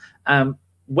Xhaka.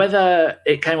 Whether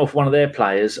it came off one of their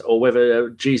players or whether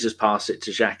Jesus passed it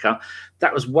to Xhaka,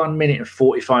 that was 1 minute and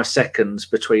 45 seconds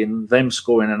between them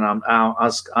scoring and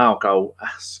our goal.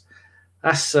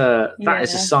 That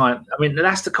is a sign. I mean,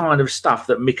 that's the kind of stuff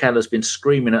that Mikel has been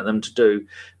screaming at them to do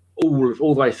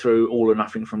all the way through All or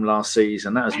Nothing from last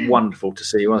season. That was wonderful to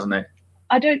see, wasn't it?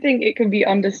 I don't think it can be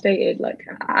understated, like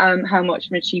how much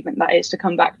of an achievement that is to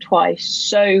come back twice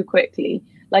so quickly.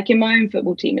 Like in my own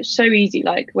football team, it's so easy.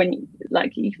 Like when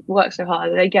you work so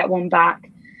hard, they get one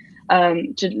back,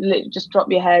 to just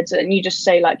drop your heads, and you just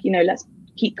say let's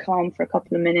keep calm for a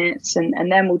couple of minutes,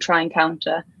 and then we'll try and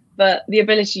counter. But the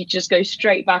ability to just go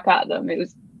straight back at them, it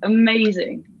was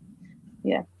amazing.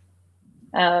 Yeah,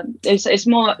 it's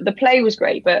more the play was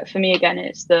great, but for me again,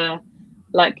 it's the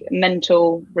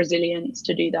mental resilience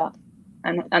to do that,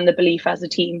 and the belief as a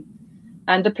team.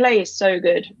 And the play is so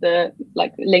good. The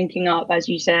linking up, as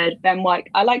you said, Ben White.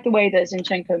 I like the way that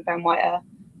Zinchenko and Ben White are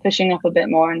pushing up a bit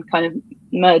more and kind of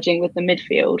merging with the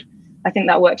midfield. I think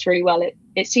that works really well.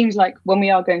 It seems like when we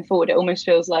are going forward, it almost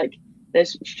feels like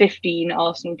there's 15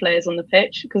 Arsenal players on the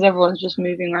pitch because everyone's just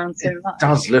moving around so much. It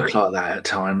does look like that at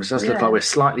times. It does look like we're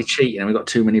slightly cheating and we've got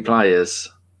too many players.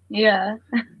 Yeah.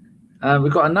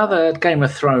 We've got another Game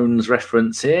of Thrones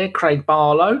reference here. Craig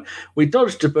Barlow. We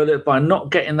dodged a bullet by not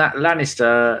getting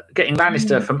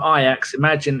Lannister from Ajax.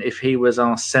 Imagine if he was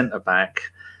our centre back.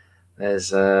 It's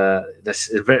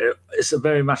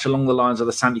very much along the lines of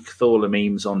the Santi Cazorla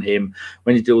memes on him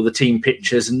when you do all the team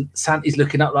pictures, and Santi's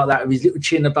looking up like that with his little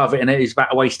chin above it, and he's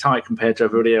about waist height compared to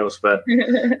everybody else. But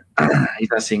he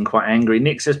does seem quite angry.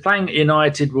 Nick says playing at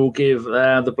United will give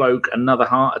the bloke another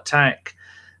heart attack.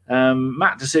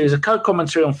 Matt D'Souza,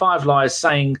 co-commentary on Five Lies,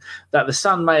 saying that the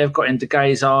sun may have got into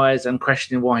Gay's eyes and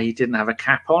questioning why he didn't have a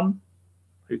cap on.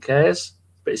 Who cares?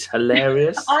 But it's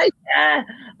hilarious.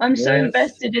 I'm so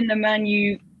invested in the Man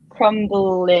U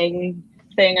crumbling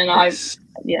thing, and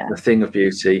the thing of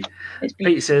beauty.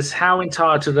 Pete says, how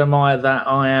entitled am I that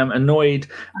I am annoyed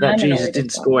that Jesus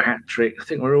didn't score a hat-trick? I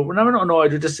think we're not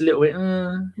annoyed, we're just a little bit,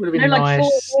 would have been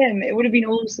nice. For him, it would have been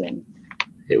awesome.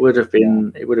 It would have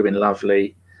been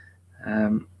lovely.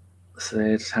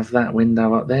 So just have that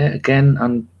window up there again.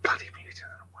 I'm bloody muted.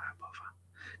 Why bother?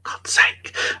 God's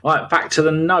sake! All right, back to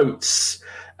the notes.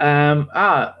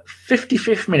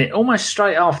 55th minute, almost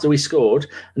straight after we scored,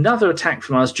 another attack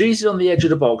from us. Jesus on the edge of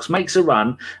the box, makes a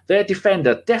run. Their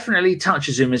defender definitely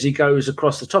touches him as he goes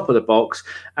across the top of the box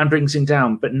and brings him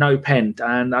down, but no pen.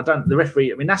 And the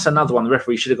referee, I mean, that's another one the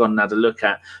referee should have gone and had a look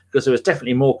at, because there was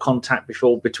definitely more contact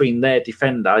between their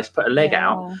defender. He's put a leg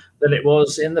out than it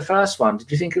was in the first one.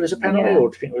 Did you think it was a penalty or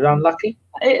do you think it was unlucky?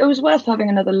 It was worth having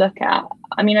another look at.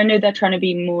 I mean, I know they're trying to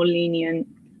be more lenient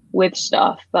with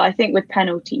stuff, but I think with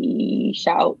penalty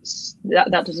shouts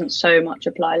that doesn't so much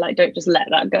apply. Don't just let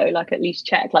that go, at least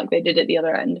check like they did at the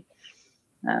other end.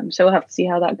 So we'll have to see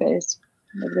how that goes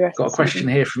over the rest. Got a question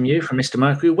here from you, from Mr.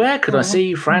 Mercury. Where could I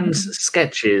see Fran's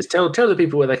sketches? Tell the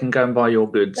people where they can go and buy your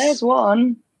goods. There's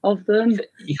one of them.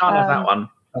 You can't have that one.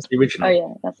 That's the original. Oh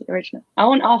yeah, that's the original. I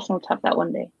want Arsenal to have that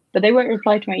one day, but they won't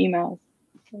reply to my emails.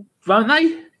 Won't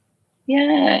they?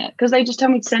 Yeah, because they just tell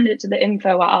me to send it to the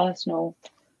info at Arsenal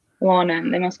one,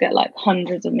 and they must get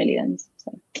hundreds of millions.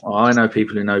 So. Oh, I know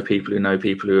people who know people who know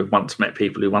people who have once met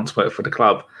people who once worked for the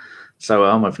club. So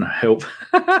I'm of no help.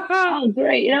 Oh,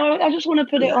 great. I just want to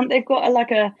put it on. They've got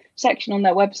a section on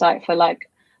their website for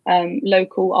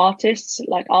local artists,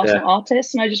 like Arsenal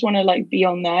artists. And I just want to be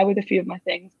on there with a few of my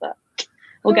things, but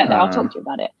we'll get there. I'll talk to you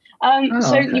about it.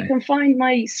 You can find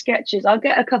my sketches. I'll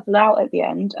get a couple out at the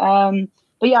end.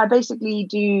 But yeah, I basically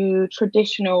do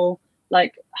traditional,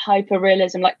 hyper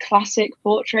realism, classic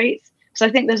portraits. Because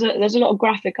I think there's a lot of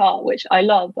graphic art, which I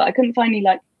love, but I couldn't find any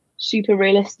super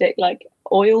realistic,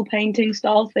 oil painting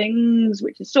style things,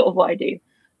 which is sort of what I do.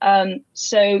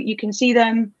 So you can see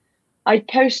them. I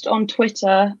post on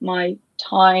Twitter my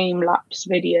time-lapse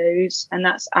videos, and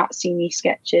that's at See Me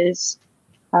Sketches,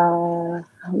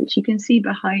 which you can see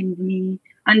behind me.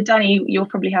 And Danny, you'll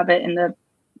probably have it in the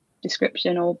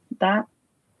description or that.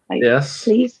 Yes.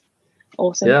 Please.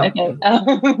 Awesome. Yeah. Okay.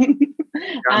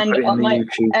 And on my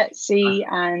YouTube. Etsy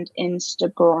and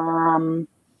Instagram.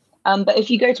 But if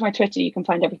you go to my Twitter, you can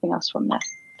find everything else from there.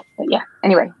 But yeah,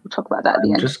 anyway, we'll talk about that at the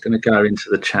end. I'm just going to go into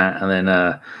the chat, and then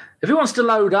if it wants to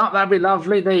load up, that'd be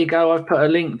lovely. There you go. I've put a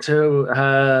link to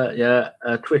her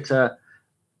Twitter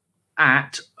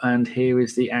and here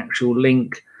is the actual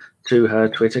link to her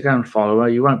Twitter. Go and follow her.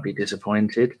 You won't be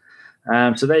disappointed.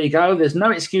 So there you go. There's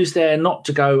no excuse there not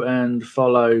to go and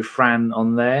follow Fran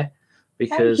on there.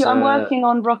 Because thank you. I'm working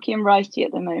on Rocky and Righty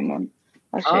at the moment.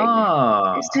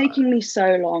 It's taking me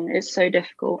so long. It's so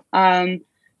difficult.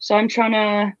 So I'm trying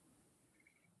to.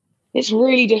 It's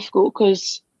really difficult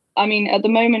because at the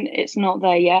moment it's not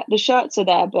there yet. The shirts are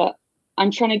there, but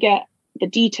I'm trying to get the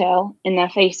detail in their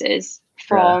faces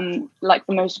from the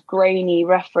most grainy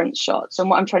reference shots. And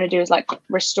what I'm trying to do is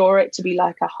restore it to be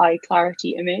a high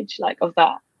clarity image of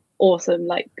that awesome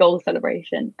goal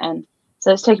celebration. And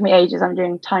so it's taken me ages. I'm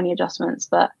doing tiny adjustments,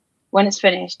 but when it's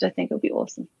finished, I think it'll be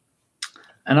awesome.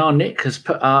 And our Nick has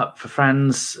put up for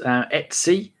Fran's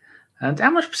Etsy. And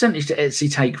how much percentage did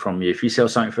Etsy take from you if you sell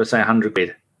something for, say, 100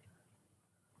 quid?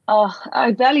 Oh,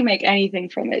 I barely make anything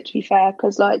from it, to be fair,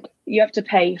 because you have to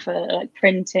pay for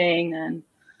printing and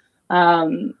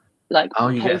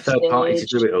you get a third party to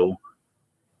do it all.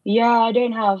 Yeah, I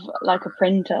don't have a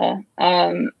printer.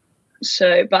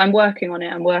 But I'm working on it.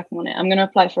 I'm going to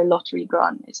apply for a lottery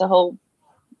grant. It's a whole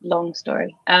long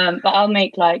story. But I'll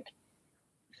make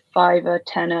 5 or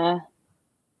 10,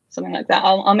 something like that.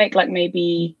 I'll make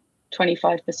maybe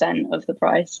 25% of the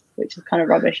price, which is kind of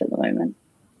rubbish at the moment.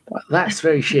 But that's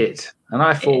very shit. And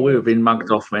I thought we were being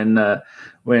mugged off when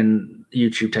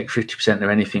YouTube takes 50% of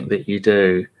anything that you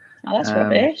do. Oh, that's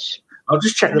rubbish. I'll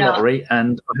just check the lottery,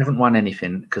 and I haven't won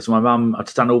anything because my mum,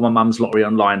 I've done all my mum's lottery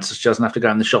online, so she doesn't have to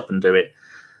go in the shop and do it.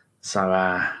 So,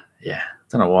 yeah,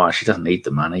 don't know why. She doesn't need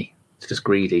the money. She's just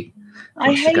greedy.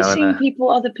 I hate seeing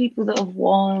other people that have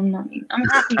won. I'm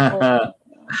happy for them.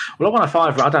 Well, I won a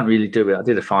 £5. I don't really do it. I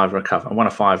did a £5 I won a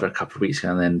 £5 a couple of weeks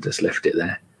ago and then just left it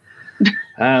there.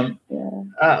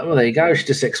 Well, there you go. She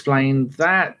just explained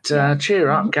that. Cheer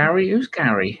up, Gary. Who's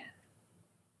Gary?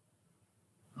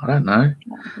 I don't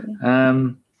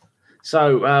know.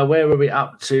 So where are we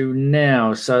up to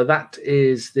now? So that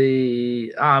is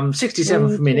the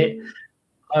 67th minute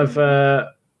of I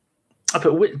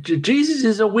put Jesus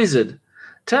is a wizard.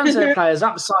 Turns their players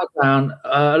upside down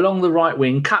along the right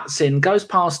wing, cuts in, goes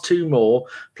past 2 more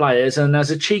players, and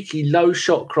there's a cheeky low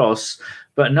shot cross,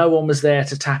 but no one was there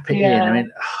to tap it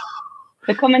in.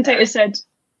 The commentator said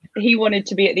he wanted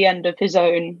to be at the end of his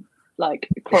own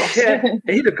cross. Yeah,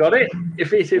 he'd have got it if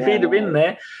he'd have been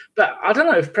there. But I don't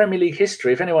know if Premier League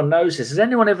history, if anyone knows this, has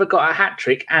anyone ever got a hat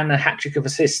trick and a hat trick of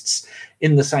assists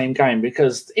in the same game?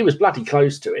 Because he was bloody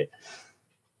close to it.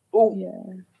 Ooh.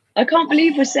 Yeah. I can't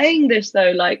believe we're saying this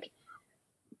though.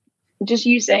 Just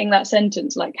you saying that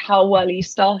sentence, how well he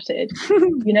started,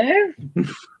 you know?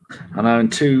 I know,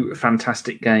 and 2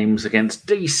 fantastic games against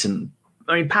decent.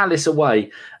 Palace away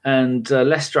and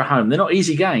Leicester at home. They're not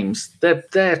easy games.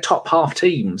 They're top half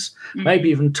teams, maybe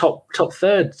even top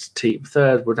third team.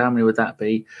 Third would, how many would that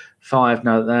be? 5?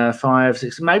 No, 5,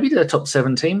 6. Maybe they're top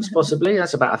 7 teams, possibly.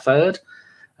 That's about a third.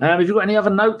 Have you got any other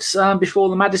notes before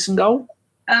the Maddison goal?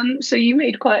 So you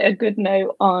made quite a good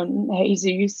note on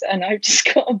Jesus, and I've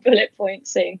just got a bullet point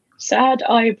saying sad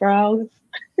eyebrows.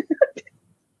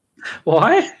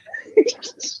 Why?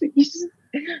 He's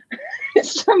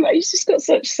just got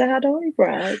such sad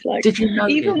eyebrows. Did you know?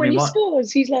 Even when he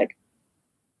scores, he's like,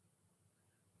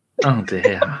 oh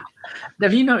dear.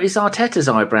 Have you noticed Arteta's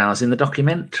eyebrows in the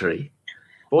documentary?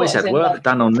 Boys had work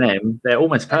done on them. They're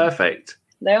almost perfect.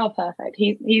 They are perfect.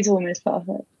 He's almost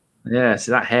perfect. Yeah,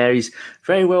 so that hair, he's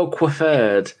very well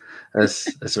coiffured, as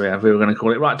we were going to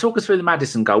call it. Right, talk us through the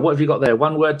Maddison goal. What have you got there?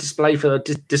 One word display for the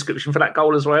description for that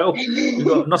goal as well? You've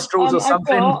got nostrils or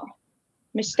something? I've got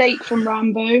mistake from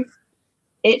Rambo.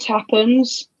 It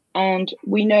happens, and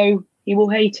we know he will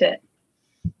hate it.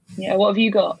 Yeah, what have you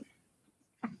got?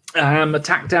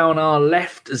 Attack down our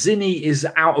left. Zinni is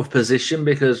out of position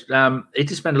because he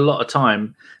did spend a lot of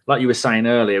time, like you were saying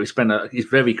earlier. He's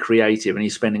very creative and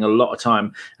he's spending a lot of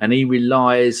time, and he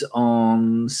relies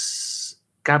on.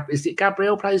 Is it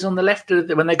Gabriel plays on the left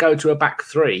when they go to a back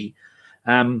three?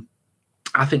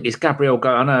 I think it's Gabriel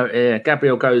go. I know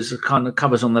Gabriel goes kind of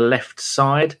covers on the left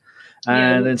side.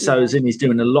 And then Zinni's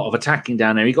doing a lot of attacking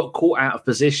down there. He got caught out of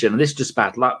position. And this is just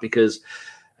bad luck because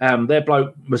their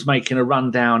bloke was making a run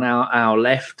down our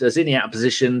left. Zinni out of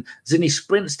position. Zinni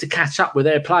sprints to catch up with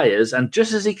their players. And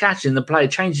just as he catches him, the player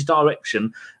changes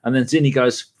direction. And then Zinni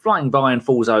goes flying by and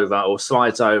falls over or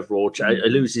slides over or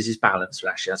loses his balance.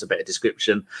 Actually, that's a better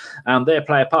description. Their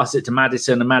player passes it to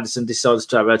Maddison. And Maddison decides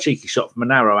to have a cheeky shot from a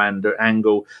narrow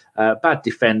angle. Bad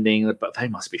defending, but they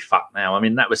must be fucked now. I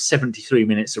mean, that was 73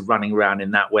 minutes of running around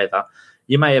in that weather.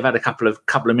 You may have had a couple of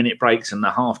minute breaks and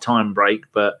a half-time break,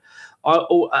 but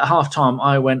at half-time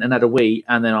I went and had a wee,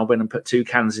 and then I went and put 2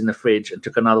 cans in the fridge and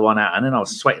took another one out, and then I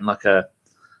was sweating I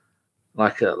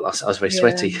was very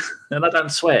sweaty, and I don't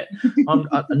sweat.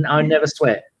 I never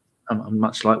sweat. I'm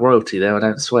much like royalty there. I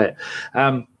don't sweat.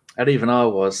 And even I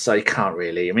was, so you can't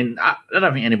really. I mean, I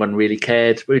don't think anyone really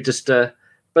cared. We just...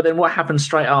 But then what happened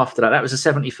straight after that? That was the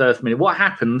 73rd minute. What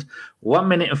happened 1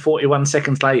 minute and 41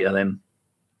 seconds later then?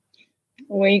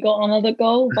 We got another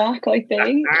goal back, I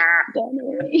think.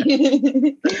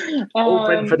 All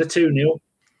Brentford a 2-0.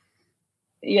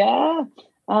 Yeah.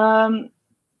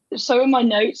 So in my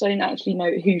notes, I didn't actually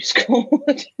note who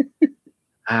scored.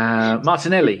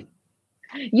 Martinelli.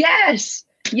 Yes.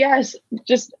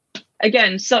 Just,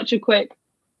 again, such a quick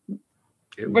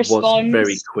response. Was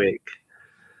very quick.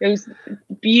 It was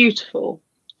beautiful.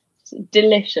 It's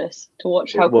delicious to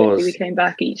watch how quickly we came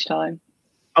back each time.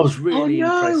 I was really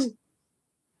impressed.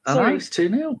 I know it's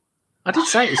 2-0. I did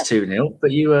say it was 2-0,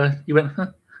 but you went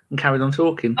and carried on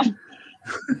talking.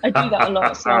 I do that a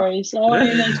lot. Sorry.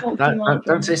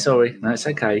 Don't say sorry. No, it's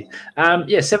okay.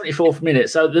 74th minute.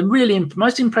 So the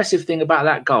most impressive thing about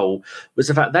that goal was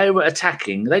the fact they were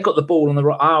attacking. They got the ball on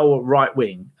our right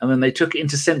wing, and then they took it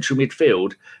into central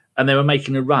midfield. And they were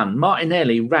making a run.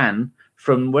 Martinelli ran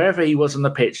from wherever he was on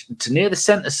the pitch to near the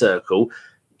centre circle,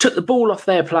 took the ball off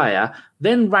their player,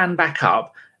 then ran back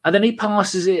up, and then he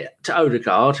passes it to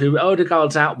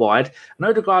Odegaard's out wide, and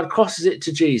Odegaard crosses it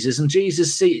to Jesus, and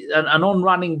Jesus and on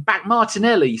running back,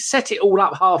 Martinelli set it all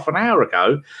up half an hour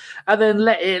ago, and then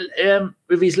let it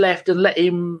with his left and let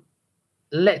him.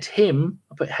 I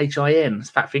put HIN. It's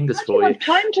fat fingers for you. I have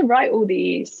time to write all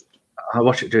these. I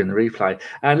watch it during the replay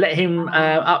and let him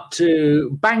up to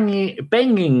banging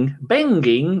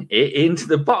it into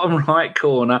the bottom right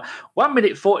corner. 1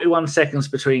 minute 41 seconds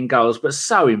between goals, but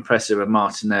so impressive of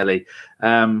Martinelli.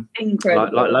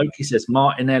 Incredible. Like Loki says,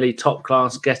 Martinelli top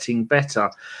class, getting better.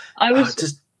 I was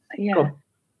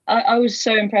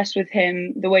so impressed with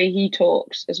him, the way he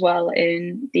talks as well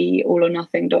in the All or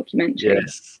Nothing documentary.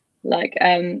 Yes. Like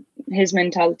his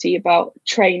mentality about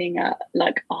training at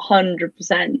like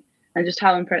 100%. And just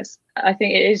how impressed. I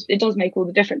think it does make all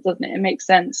the difference, doesn't it? It makes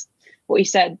sense what he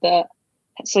said, that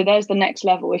so there's the next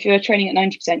level. If you're training at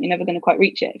 90%, you're never going to quite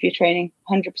reach it. If you're training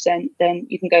 100%, then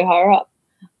you can go higher up.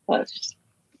 So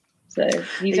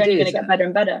he's only going to get better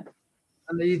and better.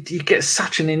 And you get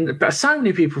such but so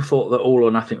many people thought that All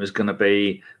or Nothing was going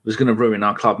to ruin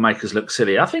our club, make us look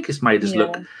silly. I think it's made us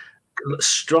look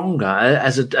stronger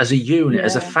as a unit,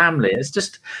 as a family. I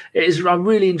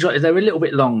really enjoyed it. They were a little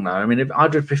bit long though. I mean,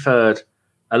 I'd have preferred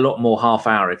a lot more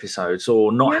half-hour episodes,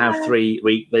 or not have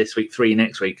 3 this week, 3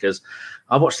 next week, because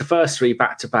I watched the first 3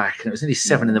 back to back, and it was nearly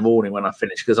 7 in the morning when I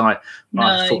finished, because I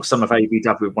thought some of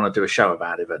ABW would want to do a show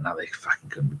about it, but no, they fucking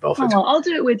couldn't be bothered. Oh, I'll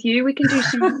do it with you. We can do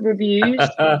some reviews.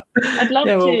 I'd love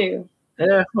to.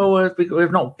 Yeah, well,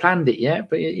 we've not planned it yet,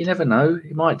 but you never know.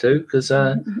 You might do, because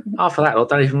half of that I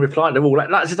don't even reply to all.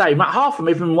 Like today, half of them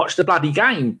even watched the bloody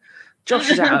game.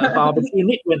 Josh is out at a barbecue.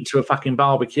 Nick went to a fucking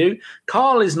barbecue.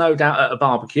 Carl is no doubt at a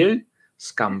barbecue.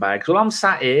 Scumbags. Well, I'm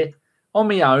sat here on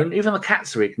my own. Even the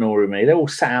cats are ignoring me. They're all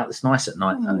sat out. It's nice at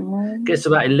night. Gets to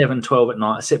about 11, 12 at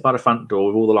night. I sit by the front door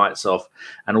with all the lights off,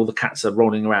 and all the cats are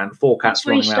rolling around. 4 cats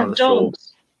rolling around the floor.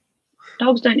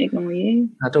 Dogs don't ignore you.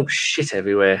 Dogs shit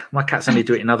everywhere. My cats only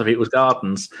do it in other people's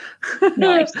gardens.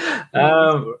 Nice.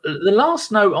 The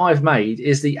last note I've made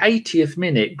is the 80th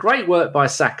minute. Great work by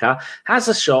Saka. Has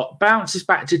a shot, bounces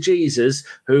back to Jesus,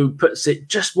 who puts it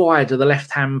just wide of the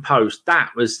left-hand post. That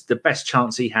was the best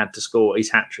chance he had to score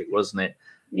his hat-trick, wasn't it?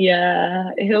 Yeah,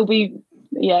 he'll be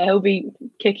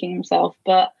kicking himself,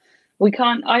 but we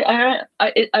can't. I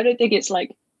don't think it's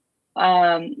like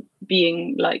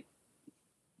being like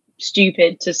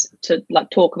stupid to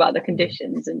like talk about the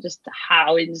conditions and just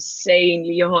how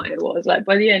insanely hot it was. Like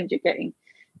by the end, you're getting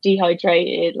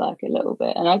dehydrated like a little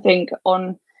bit, and I think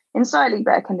in slightly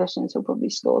better conditions, he'll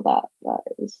probably score that. That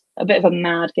is a bit of a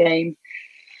mad game.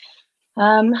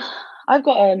 I've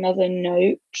got another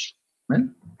note.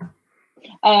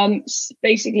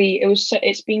 Basically,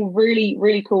 it's been really,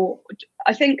 really cool.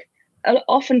 I think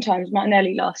oftentimes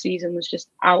Martinelli last season was just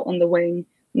out on the wing,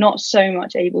 not so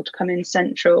much able to come in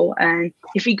central. And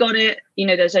if he got it,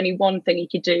 there's only one thing he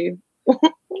could do.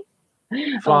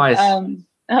 Flies.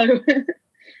 But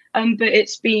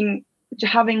it's been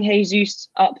having Jesus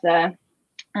up there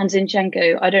and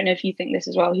Zinchenko. I don't know if you think this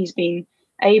as well. He's been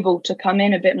able to come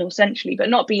in a bit more centrally, but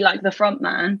not be like the front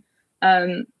man.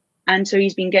 And so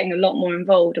he's been getting a lot more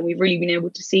involved, and we've really been able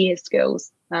to see his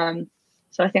skills. So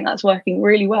I think that's working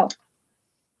really well.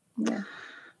 Yeah.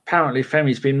 Apparently,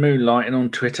 Femi's been moonlighting on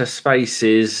Twitter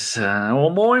Spaces.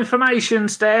 More information,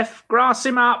 Steph. Grass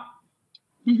him up.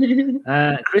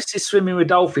 Chris is swimming with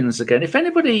dolphins again. If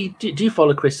anybody, do you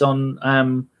follow Chris on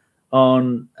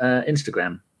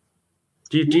Instagram?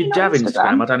 Do you have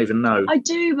Instagram? I don't even know. I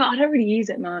do, but I don't really use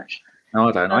it much. No,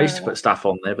 I don't. I used to put stuff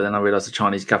on there, but then I realised the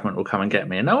Chinese government will come and get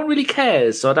me, and no one really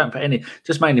cares, so I don't put any.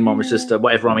 Just mainly mine was just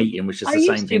whatever I'm eating, which is the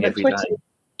same thing every day.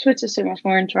 Twitter's so much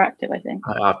more interactive, I think.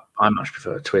 I much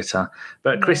prefer Twitter.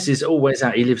 But Chris is always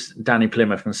out. He lives down in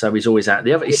Plymouth, and so he's always out.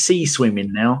 The other is sea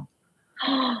swimming now.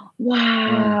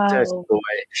 Wow. Dirty boy,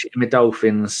 shitting with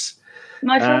dolphins.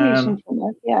 My family's from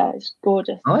Plymouth. Yeah, it's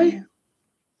gorgeous. Are you?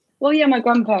 Well, yeah, my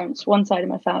grandparents, one side of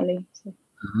my family. So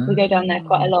we go down there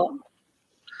quite a lot.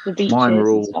 Mine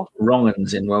were all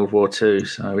wrong-uns in World War II,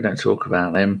 so we don't talk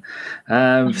about them.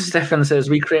 Stefan says,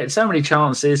 we created so many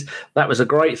chances. That was a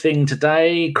great thing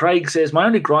today. Craig says, my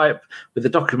only gripe with the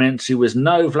documentary was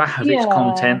no Vlahovic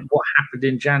content. What happened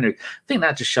in January? I think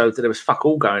that just showed that there was fuck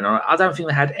all going on. I don't think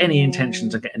they had any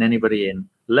intentions of getting anybody in,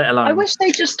 let alone... I wish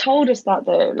they just told us that,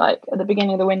 though, like at the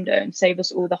beginning of the window and save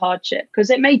us all the hardship, because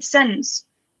it made sense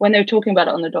when they were talking about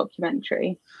it on the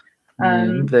documentary.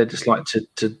 They're just like to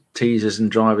tease us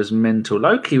and drive us mental.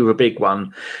 Loki were a big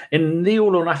one. In the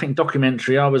All or Nothing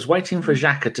documentary, I was waiting for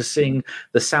Xhaka to sing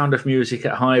The Sound of Music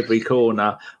at Highbury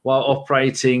Corner while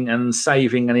operating and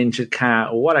saving an injured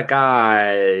cat. What a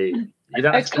guy. You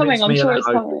don't it's coming, I'm sure it's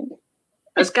coming.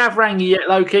 Has Gav rang you yet,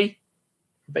 Loki?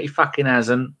 I bet he fucking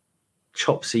hasn't.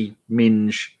 Chopsy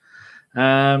minge.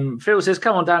 Phil says,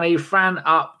 come on, Danny, Fran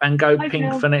up and go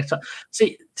pink for next time.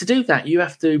 See, to do that, you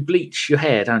have to bleach your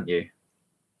hair, don't you?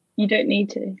 You don't need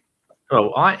to.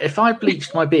 Well, if I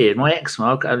bleached my beard, my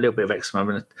eczema, I've got a little bit of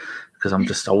eczema because I'm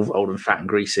just old and fat and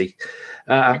greasy.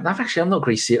 I'm not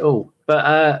greasy at all.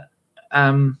 But,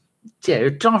 having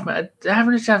an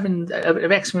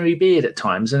eczema beard at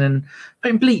times and then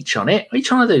putting bleach on it. What are you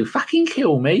trying to do? Fucking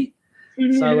kill me?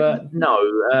 So,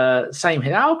 no, same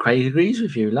here. Oh, Craig agrees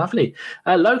with you. Lovely.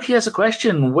 Loki has a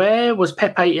question. Where was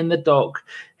Pepe in the dock?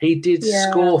 He did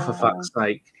score, for fuck's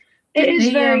sake. I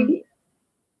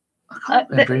can't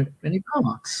remember any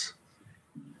parts.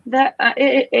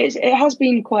 It has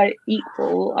been quite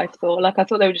equal, I thought. Like, I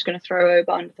thought they were just going to throw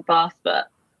Oba under the bath, but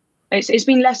it's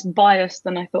been less biased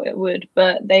than I thought it would.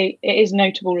 But it is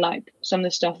notable, like, some of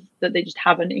the stuff that they just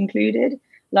haven't included.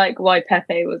 Like why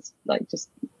Pepe was like just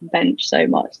benched so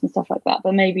much and stuff like that.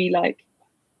 But maybe like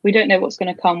we don't know what's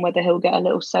going to come, whether he'll get a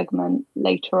little segment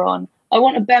later on. I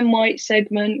want a Ben White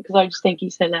segment because I just think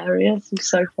he's hilarious. He's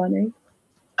so funny.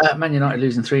 Man United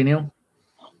losing 3-0.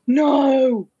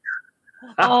 No.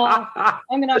 I'm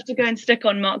going to have to go and stick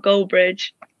on Mark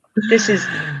Goldbridge. This is...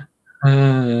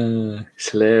 it's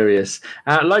hilarious.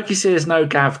 Loki says no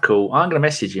Gav call. I'm going to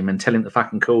message him and tell him to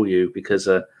fucking call you because...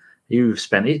 You've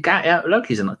spent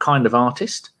Loki's a kind of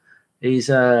artist. He's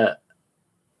what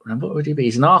would he be?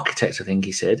 He's an architect, I think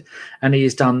he said, and he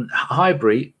has done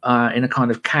Highbury in a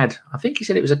kind of CAD. I think he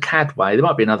said it was a CAD way. There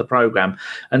might be another program,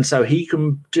 and so he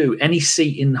can do any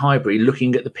seat in Highbury,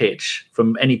 looking at the pitch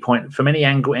from any point, from any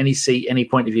angle, any seat, any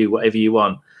point of view, whatever you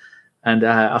want. And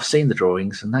I've seen the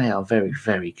drawings, and they are very,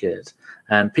 very good.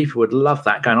 And people would love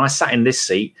that. Going, I sat in this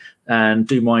seat and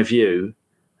do my view.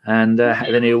 And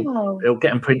then he'll get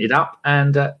them printed up.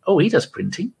 And he does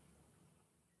printing.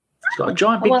 He's got a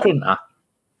giant big printer.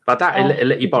 But I doubt he'll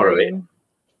let you borrow it.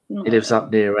 No. He lives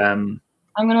up near. I'm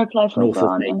going to apply for a north of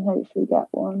grant me. and hopefully get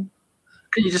one.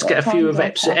 Can you just get a few of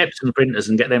Epson printers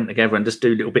and get them together and just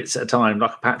do little bits at a time,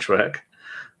 like a patchwork?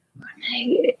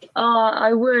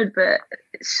 I would, but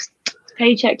it's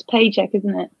paycheck to paycheck,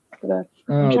 isn't it?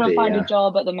 I'm trying to find a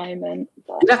job at the moment.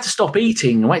 But... You'd have to stop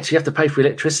eating and wait till you have to pay for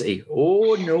electricity.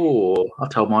 Oh, no. I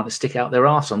told mine to stick out their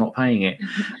arse. I'm not paying it.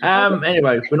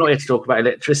 Anyway, we're not here to talk about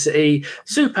electricity.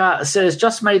 Super says,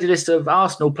 just made a list of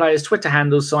Arsenal players' Twitter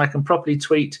handles so I can properly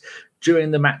tweet during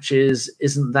the matches.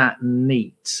 Isn't that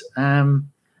neat?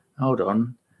 Hold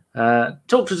on.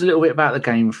 Talk to us a little bit about the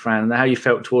game, Fran, and how you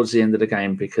felt towards the end of the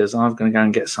game, because I'm going to go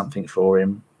and get something for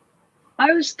him.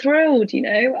 I was thrilled,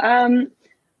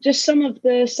 just some of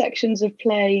the sections of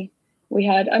play we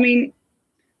had. I mean,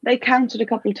 they counted a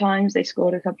couple of times, they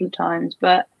scored a couple of times,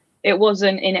 but it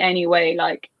wasn't in any way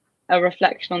like a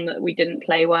reflection on that we didn't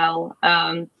play well.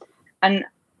 And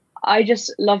I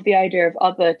just love the idea of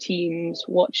other teams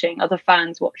watching, other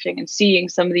fans watching and seeing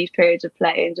some of these periods of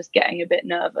play and just getting a bit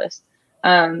nervous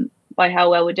by how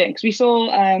well we're doing. Because we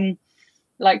saw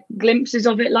like glimpses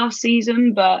of it last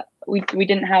season, but we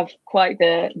didn't have quite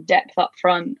the depth up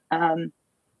front.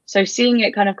 So seeing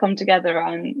it kind of come together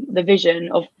and the vision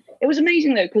of it was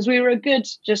amazing though, because we were a good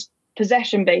just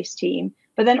possession based team,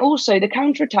 but then also the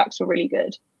counterattacks were really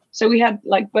good. So we had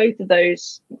like both of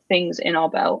those things in our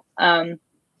belt.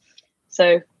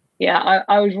 So yeah,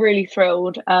 I was really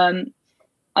thrilled. I'm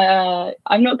not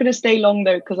going to stay long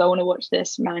though, because I want to watch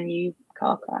this Man U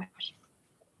car crash.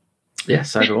 Yeah,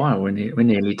 so do I. We're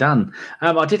nearly done.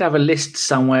 I did have a list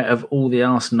somewhere of all the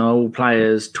Arsenal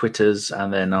players' Twitters,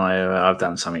 and then I've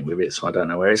done something with it, so I don't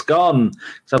know where it's gone.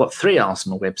 So I've got 3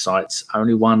 Arsenal websites.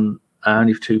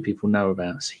 Only 2 people know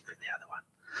about. Secret the other one.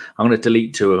 I'm going to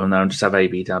delete 2 of them now and just have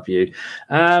ABW.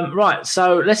 Right.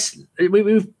 So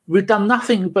we've done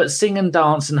nothing but sing and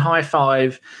dance and high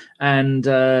five and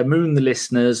moon the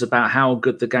listeners about how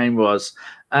good the game was.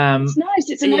 It's nice.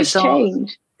 It's a nice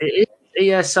change. It is.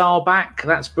 ESR back,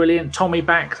 that's brilliant. Tommy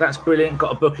back, that's brilliant.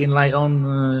 Got a booking late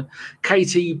on.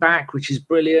 Katie back, which is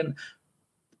brilliant.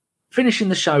 Finishing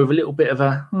the show with a little bit of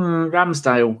a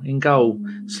Ramsdale in goal.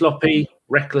 Sloppy,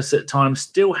 reckless at times.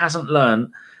 Still hasn't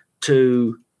learned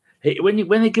to...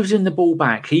 When he gives him the ball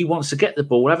back, he wants to get the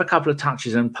ball, have a couple of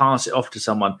touches and pass it off to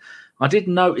someone. I did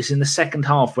notice in the second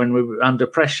half when we were under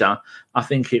pressure, I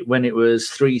think when it was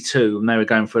 3-2 and they were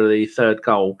going for the third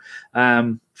goal,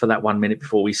 for that 1 minute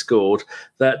before we scored,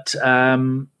 that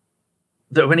when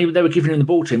they were giving him the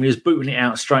ball to him, he was booting it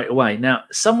out straight away. Now,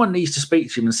 someone needs to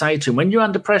speak to him and say to him, when you're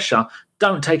under pressure,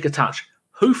 don't take a touch.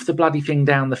 Hoof the bloody thing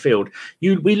down the field.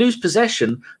 We lose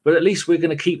possession, but at least we're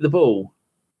going to keep the ball.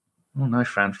 Oh, no,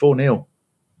 Fran, 4-0.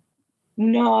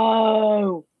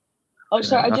 No. Oh,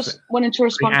 sorry, I just wanted to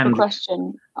respond to a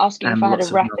question asking if I had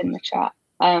a rep in the chat.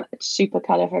 It's super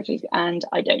califragilistic, and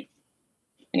I don't.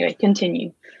 Anyway,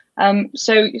 continue.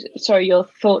 So, sorry, your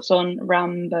thoughts on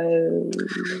Rambo?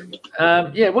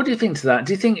 Yeah, what do you think to that?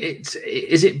 Do you think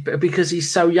is it because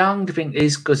he's so young? Do you think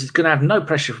it's because he's going to have no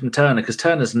pressure from Turner, because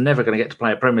Turner's never going to get to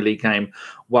play a Premier League game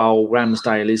while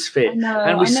Ramsdale is fit?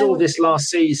 And we saw this last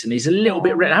season. He's a little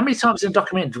bit red. How many times in the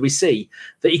documentary did we see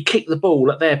that he kicked the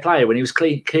ball at their player when he was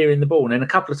clearing the ball? And then a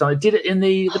couple of times he did it in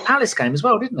the Palace game as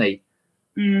well, didn't he?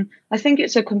 I think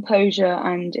it's a composure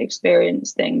and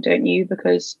experience thing, don't you?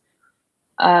 Because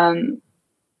and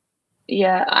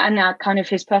kind of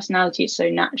his personality is so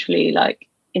naturally like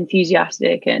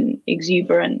enthusiastic and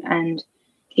exuberant, and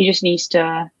he just needs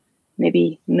to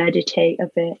maybe meditate a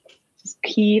bit, just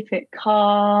keep it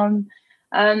calm.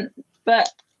 But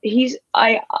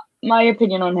my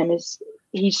opinion on him is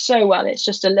he's so well, it's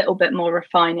just a little bit more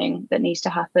refining that needs to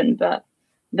happen, but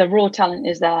the raw talent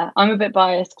is there. I'm a bit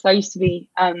biased because I used to be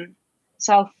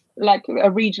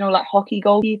a regional like hockey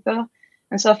goalkeeper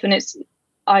and stuff, and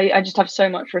I just have so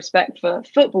much respect for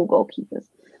football goalkeepers.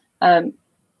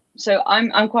 So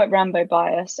I'm quite Rambo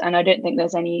biased, and I don't think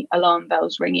there's any alarm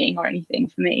bells ringing or anything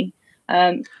for me.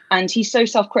 And he's so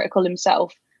self-critical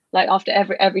himself. Like after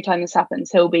every time this happens,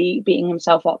 he'll be beating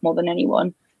himself up more than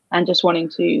anyone and just wanting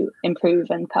to improve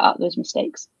and cut out those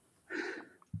mistakes.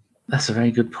 That's a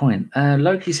very good point.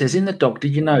 Loki says, in the doc,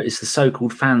 did you notice the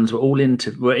so-called fans were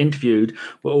interviewed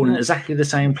were all in exactly the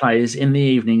same place in the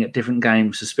evening at different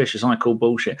games? Suspicious. I call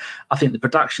bullshit. I think the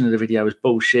production of the video was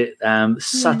bullshit.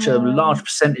 Such a large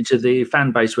percentage of the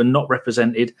fan base were not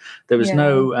represented. There was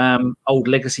no old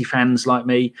legacy fans like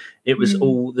me. It was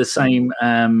all the same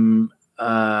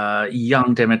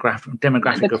young demographic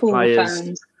the of cool players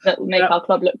fans that make our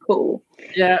club look cool.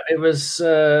 Yeah, it was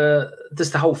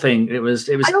just the whole thing.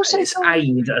 It's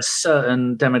aimed at a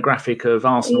certain demographic of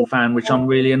Arsenal fan, which I'm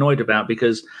really annoyed about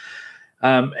because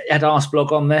it had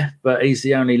Arsblog on there, but he's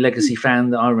the only legacy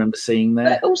fan that I remember seeing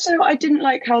there. But also, I didn't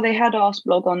like how they had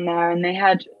Arsblog on there, and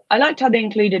I liked how they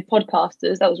included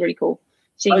podcasters. That was really cool.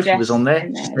 Sophie was on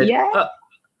there. Yeah.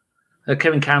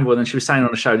 Kevin Campbell, and then she was saying on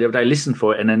the show the other day, listen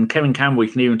for it, and then Kevin Campbell, you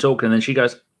can hear him talking, and then she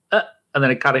goes, and then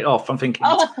it cut it off. I'm thinking,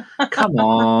 come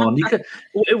on, you could.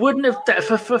 It wouldn't have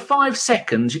for 5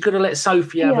 seconds. You could have let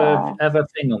Sophie have a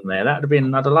thing on there. That would have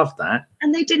been. I'd have loved that.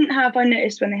 And they didn't have. I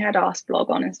noticed when they had Arsblog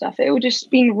on and stuff, it would just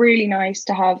been really nice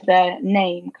to have their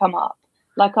name come up,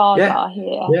 like ours are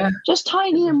here, just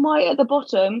tiny and white at the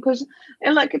bottom, because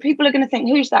like people are going to think,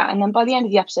 who's that? And then by the end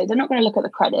of the episode, they're not going to look at the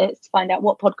credits to find out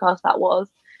what podcast that was.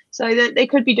 So they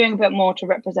could be doing a bit more to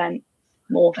represent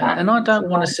more fans. And I don't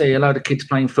want to see a load of kids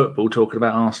playing football talking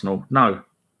about Arsenal. No.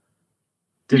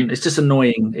 It's just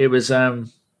annoying. It was,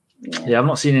 I've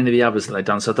not seen any of the others that they've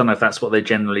done, so I don't know if that's what they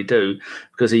generally do,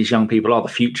 because these young people are the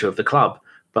future of the club.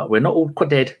 But we're not all quite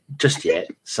dead just yet.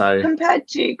 So compared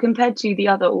to the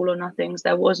other All or Nothings,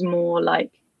 there was more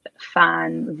like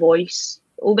fan voice,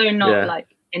 although not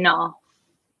like enough.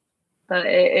 But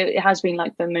it has been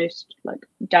like the most like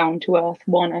down to earth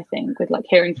one, I think, with like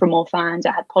hearing from more fans.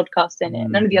 It had podcasts in it.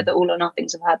 None of the other All or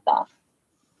Nothings have had that.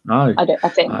 No, I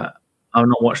think I've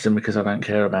not watched them because I don't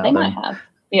care about them. They might have.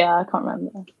 Yeah, I can't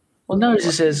remember.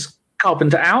 Nose says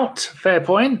Carpenter out. Fair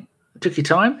point. Took your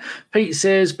time. Pete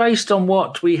says, based on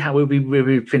what we have, we'll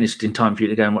be finished in time for you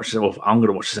to go and watch. Well, I'm going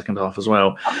to watch the second half as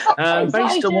well.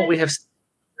 Based on what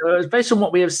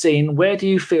we have seen, where do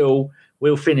you feel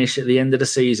we'll finish at the end of the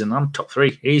season? I'm top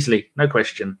 3 easily, no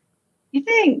question. You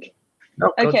think?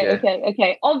 Oh, God,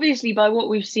 okay. Obviously, by what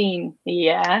we've seen,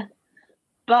 yeah.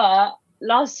 But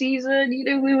last season,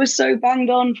 we were so banged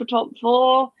on for top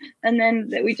 4, and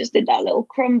then we just did that little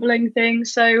crumbling thing.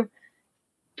 So,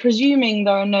 presuming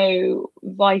there are no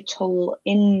vital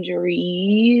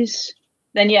injuries,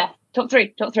 then top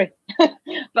 3.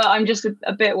 But I'm just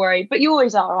a bit worried. But you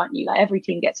always are, aren't you? Like every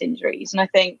team gets injuries, and I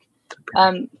think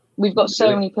we've got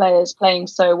so many players playing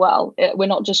so well. We're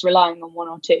not just relying on one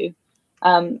or two.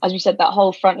 As we said, that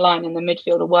whole front line and the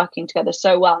midfield are working together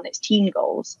so well, and it's team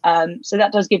goals. So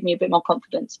that does give me a bit more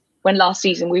confidence. When last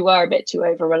season we were a bit too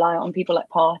over-reliant on people like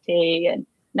Partey, and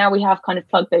now we have kind of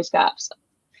plugged those gaps.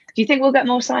 Do you think we'll get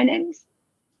more signings?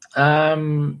 I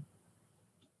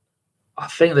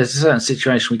think there's a certain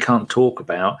situation we can't talk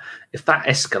about. If that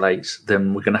escalates,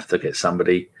 then we're going to have to get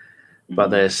somebody. But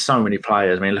there's so many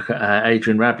players. I mean, look at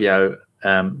Adrian Rabiot.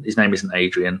 His name isn't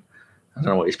Adrian. I don't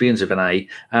know what it begins with an A.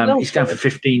 He's going for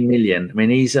 15 million. I mean,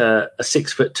 he's a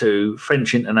 6'2"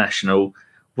 French international.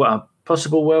 What, a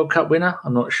possible World Cup winner?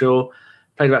 I'm not sure.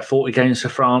 Played about 40 games for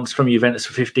France from Juventus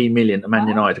for 15 million to Man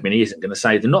United. I mean, he isn't going to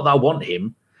save them. Not that I want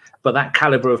him, but that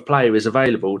caliber of player is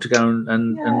available to go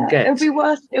and get.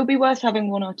 It'll be worth having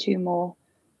one or two more.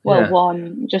 Well,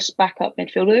 one just backup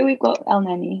midfielder. We've got El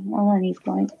Neni. El Neni's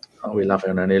great. Oh, we love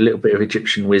El Neni. A little bit of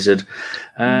Egyptian wizard.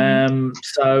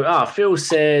 Phil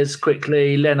says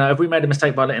quickly, Leno, have we made a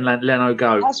mistake by letting Leno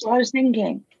go? That's what I was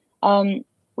thinking.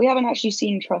 We haven't actually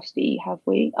seen Trusty, have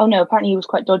we? Oh no, apparently he was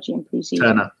quite dodgy in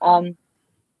pre-season. Turner.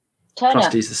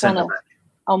 Trusty's the centre back.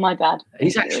 Oh, my bad.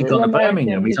 He's actually gone to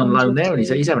Birmingham. He's on loan there, and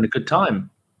he's having a good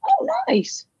time. Oh,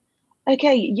 nice.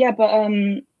 Okay, yeah, but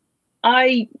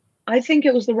I think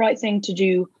it was the right thing to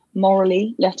do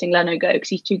morally, letting Leno go, because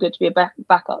he's too good to be a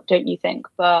backup, don't you think?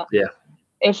 But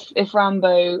if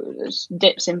Rambo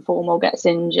dips in form or gets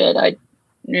injured, I'm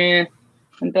a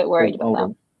bit worried about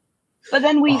that. But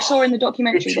then we saw in the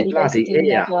documentary that he basically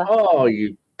never... Oh,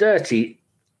 you dirty...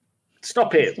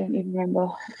 Stop it. I don't even remember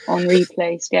on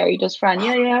replay. Scary does Fran.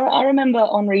 Yeah, I remember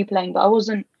on replaying, but I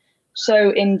wasn't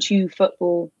so into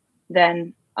football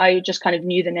then. I just kind of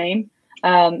knew the name.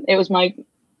 It was my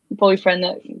boyfriend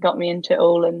that got me into it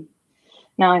all, and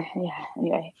now,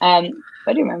 anyway. I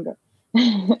do remember.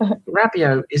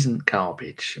 Rabiot isn't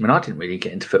garbage. I mean, I didn't really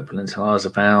get into football until I was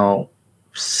about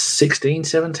 16,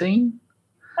 17.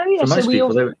 Oh, yeah. For most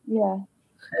people,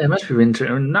 most people into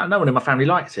it. No one in my family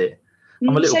liked it.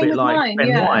 I'm a little bit like Ben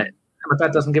White. My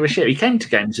dad doesn't give a shit. He came to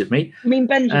games with me. You mean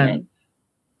Benjamin?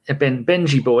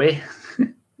 Benji boy.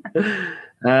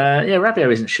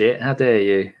 Rabiot isn't shit. How dare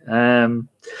you?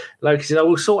 Loki said, I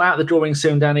will sort out the drawing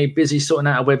soon, Danny. Busy sorting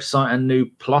out a website and new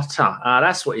plotter.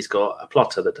 That's what he's got, a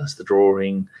plotter that does the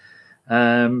drawing.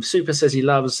 Super says he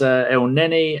loves El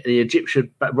Neni, the Egyptian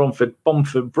Bromford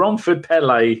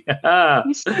Pele.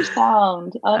 He's so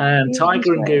sound.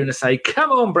 Tiger and Guna say, come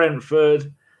on,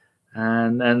 Brentford.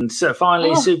 And so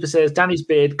finally, Super says Danny's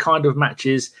beard kind of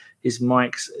matches his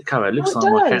Mike's cover. It looks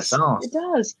like my cat's arse. It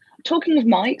does. Talking of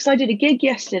Mike's, I did a gig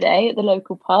yesterday at the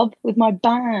local pub with my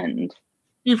band.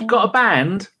 You've got a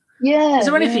band? Yeah. Is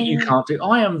there anything you can't do?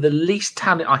 I am the least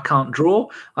talented. I can't draw.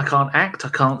 I can't act. I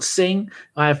can't sing.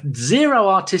 I have zero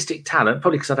artistic talent,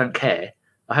 probably because I don't care.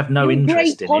 I have no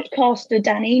interest in it. Great podcaster,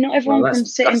 Danny. Not everyone can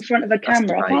sit in front of a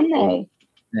camera, can they?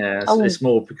 Yeah, it's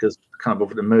more because I can't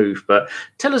bother to move. But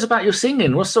tell us about your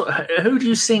singing. Who do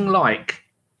you sing like?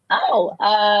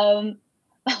 I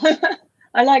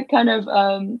like kind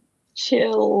of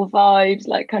chill vibes,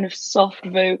 like kind of soft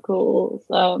vocals.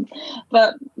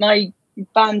 But my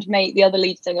bandmate, the other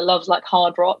lead singer, loves like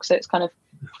hard rock, so it's kind of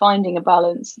finding a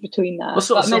balance between that. What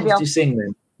sort of songs do you sing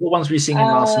then? What ones were you singing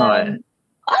last night?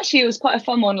 Actually, it was quite a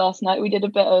fun one last night. We did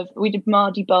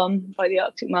Mardy Bum by the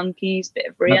Arctic Monkeys, a bit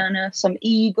of Rihanna, some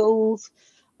Eagles,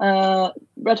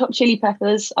 Red Hot Chili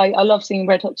Peppers. I love singing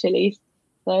Red Hot Chilies.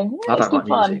 So I don't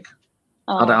like music.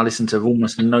 I listen to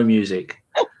almost no music.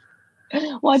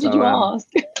 Why did you ask?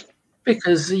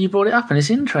 Because you brought it up and it's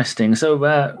interesting. So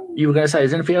you were going to say,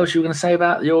 is there anything else you were going to say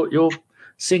about your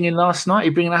singing last night? Are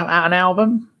you bringing out an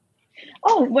album?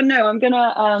 Oh, well, no, I'm going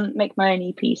to make my own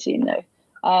EP soon, though.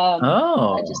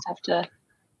 I just have to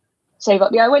save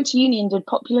up. Yeah, I went to uni and did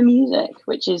popular music,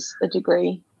 which is a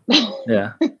degree.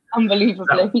 Yeah.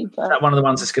 Unbelievably. Is that one of the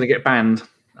ones that's going to get banned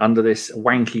under this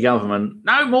wanky government?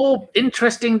 No more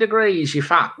interesting degrees, you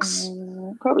fucks.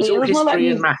 Probably. It's all history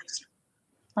and maths.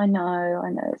 I know,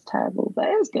 it's terrible, but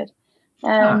it was good.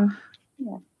 Yeah.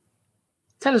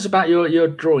 Tell us about your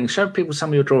drawings. Show people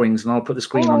some of your drawings and I'll put the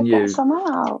screen on you. Get some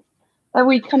out. Are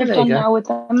we kind of done now with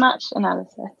the match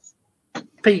analysis?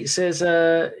 Pete says,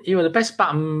 you are the best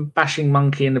button bashing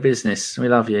monkey in the business. We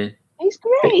love you. He's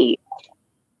great.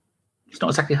 It's not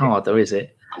exactly hard though, is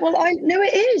it? Well,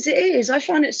 it is. I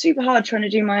found it super hard trying to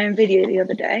do my own video the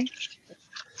other day.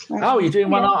 You're doing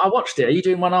one. I watched it. Are you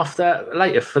doing one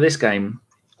later for this game?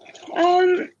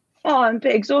 I'm a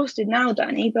bit exhausted now,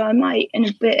 Danny, but I might in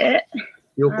a bit.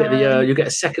 You'll get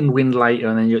a second wind later,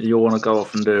 and then you'll want to go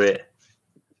off and do it.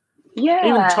 Yeah.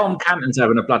 Even Tom Canton's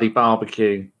having a bloody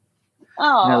barbecue.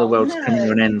 The world's coming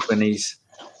to an end when he's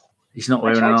not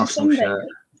wearing an Arsenal shirt.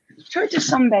 I tried to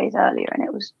sunbathe earlier, and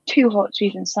it was too hot to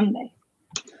even sunbathe.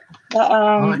 But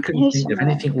I couldn't think of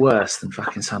anything worse than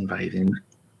fucking sunbathing.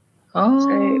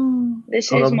 So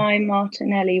this is my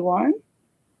Martinelli one.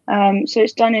 So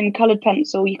it's done in coloured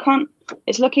pencil.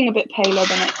 It's looking a bit paler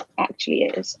than it actually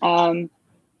is.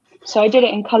 So I did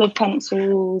it in coloured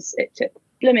pencils. It took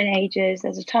blooming ages.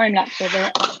 There's a time lapse of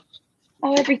it.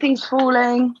 Oh, everything's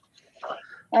falling.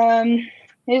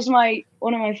 Here's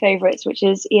one of my favourites, which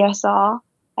is ESR.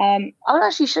 I'll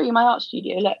actually show you my art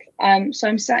studio. Look. So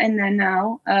I'm sat in there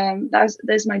now.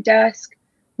 There's my desk,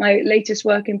 my latest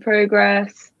work in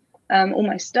progress, all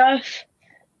my stuff.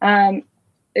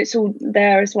 It's all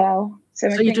there as well. So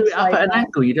you do it up at an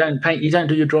angle. You don't paint. You don't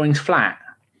do your drawings flat.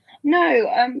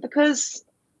 No, because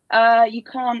you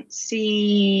can't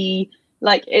see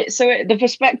the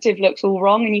perspective looks all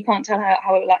wrong, and you can't tell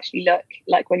how it will actually look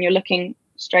like when you're looking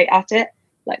straight at it.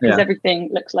 Because everything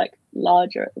looks like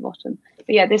larger at the bottom. But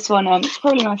yeah, this one is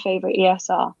probably my favorite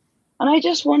ESR, and I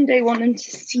just one day want them to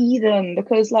see them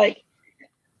because I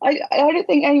don't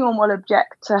think anyone will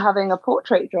object to having a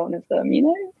portrait drawn of them.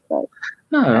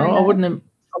 I wouldn't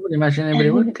imagine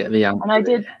anybody would get the young. And I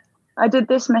did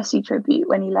this Messi tribute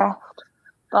when he left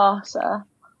Barca.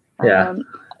 You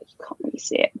can't really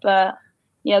see it, but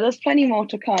yeah, there's plenty more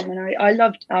to come.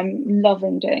 And I'm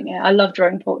loving doing it. I love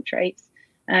drawing portraits,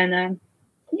 and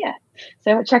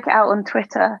so check it out on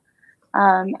Twitter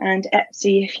and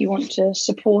Etsy if you want to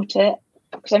support it.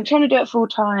 Because I'm trying to do it full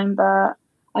time, but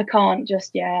I can't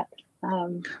just yet.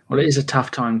 Well, it is a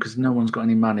tough time because no one's got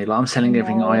any money. I'm selling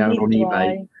everything I own on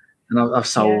eBay, and I've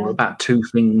sold about 2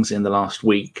 things in the last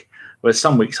week. Whereas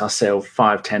some weeks I sell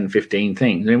 5, 10, 15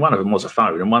 things. I mean, one of them was a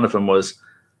phone, and one of them was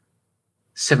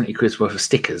 70 quid worth of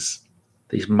stickers.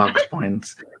 These mugs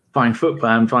buying football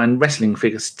and buying wrestling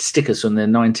figures stickers from the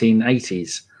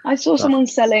 1980s. I saw someone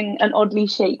selling an oddly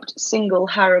shaped single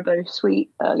Haribo sweet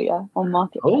earlier on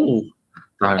Marketplace. Oh.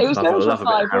 It was going for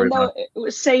 5, but it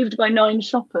was saved by 9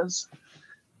 shoppers.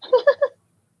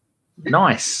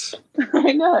 Nice.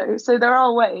 I know. So there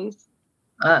are ways.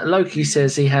 Loki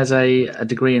says he has a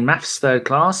degree in maths, 3rd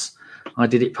class. I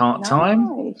did it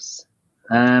part-time. Nice.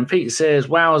 Pete says,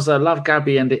 wowza, love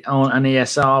Gabby and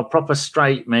ESR, proper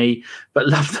straight me, but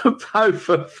love them both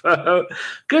of her.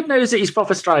 Good news that he's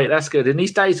proper straight. That's good. In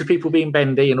these days of people being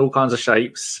bendy and all kinds of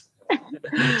shapes.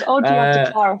 It's odd you have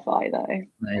to clarify, though.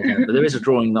 But there is a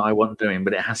drawing that I want doing,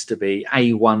 but it has to be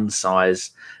A1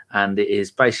 size. And it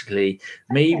is basically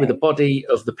me with the body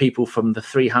of the people from the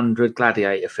 300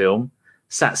 Gladiator film,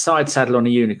 sat side saddle on a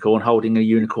unicorn, holding a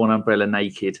unicorn umbrella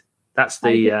naked. That's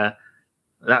the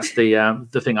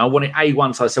thing. I want it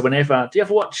A1 size. So whenever, do you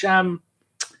ever watch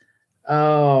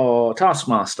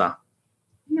Taskmaster?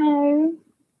 No.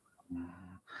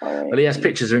 Well, he has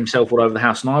pictures of himself all over the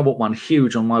house, and I want one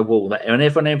huge on my wall that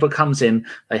whenever anyone comes in,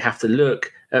 they have to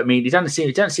look at me. You don't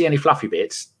see any fluffy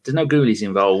bits. There's no ghoulies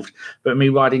involved, but me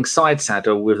riding side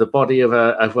saddle with the body of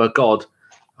a god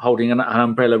holding an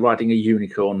umbrella, riding a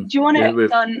unicorn. Do you want it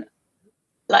done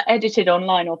like edited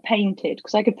online or painted?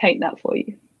 Because I could paint that for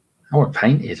you. I want it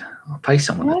painted. I'll pay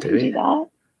someone to do it. That.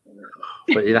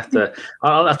 But you'd have to.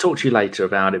 I'll talk to you later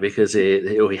about it because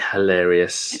it'll be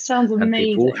hilarious. It sounds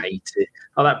amazing. And people hate it.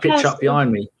 Oh, that picture up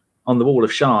behind me on the wall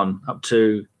of Sian, up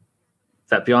to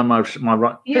that behind my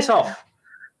right. Yeah. Piss off.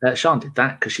 Sian did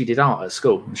that because she did art at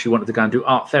school and she wanted to go and do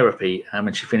art therapy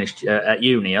when she finished at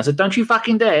uni. I said, don't you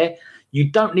fucking dare. You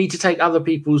don't need to take other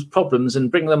people's problems and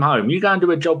bring them home. You go and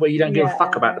do a job where you don't give a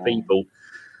fuck about the people.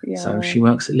 Yeah. So she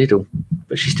works at Lidl,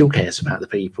 but she still cares about the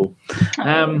people.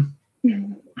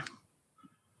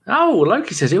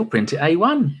 Loki says he'll print it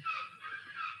A1.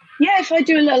 Yeah, if I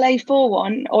do a little A4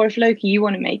 one, or if Loki, you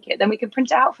want to make it, then we can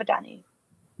print it out for Danny.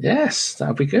 Yes, that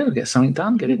would be good. We'll get something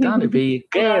done. Get it done. It'd be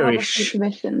garish. I have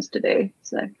commissions to do.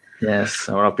 So. Yes,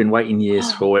 I've been waiting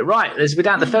years for it. Right, we're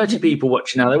down to 30 people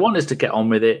watching now. They want us to get on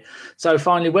with it. So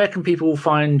finally, where can people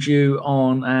find you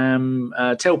on?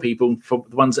 Tell people, for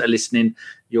the ones that are listening,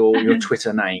 your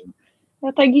Twitter name.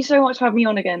 Well, thank you so much for having me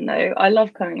on again, though. I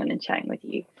love coming on and chatting with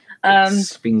you.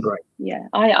 It's been great. Yeah,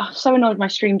 I'm so annoyed my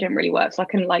stream didn't really work, so I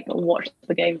couldn't watch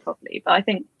the game properly. But I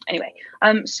think anyway.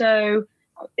 So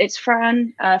it's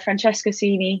Francesca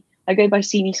Cini. I go by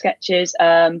Cini Sketches.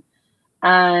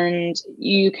 And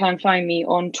you can find me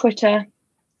on Twitter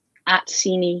at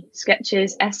Cini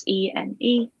Sketches,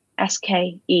 SENESKETCHES.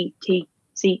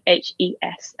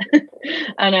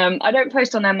 And I don't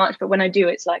post on there much, but when I do,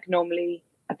 it's like normally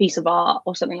a piece of art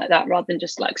or something like that, rather than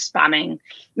just like spamming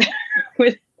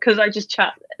because I just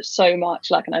chat so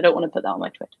much, and I don't want to put that on my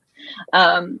Twitter.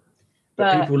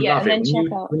 But people love it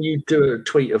when you do a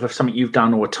tweet of something you've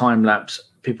done or a time lapse.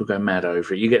 People go mad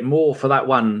over it. You get more for that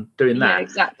one doing that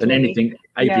than anything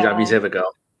ABW's ever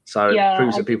got. So it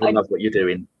proves that people love what you're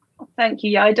doing. Thank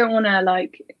you. Yeah, I don't want to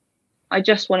I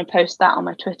just want to post that on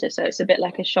my Twitter, so it's a bit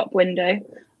like a shop window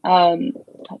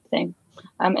type thing.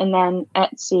 And then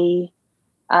Etsy,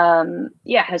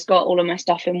 has got all of my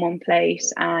stuff in one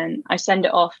place, and I send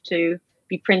it off to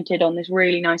be printed on this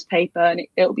really nice paper, and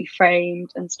it'll be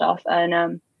framed and stuff. And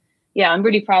I'm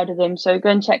really proud of them. So go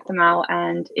and check them out.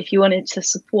 And if you wanted to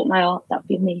support my art, that'd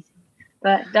be amazing.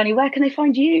 But Danny, where can they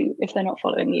find you if they're not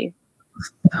following you?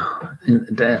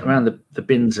 Around the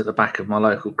bins at the back of my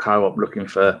local co-op, looking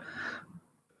for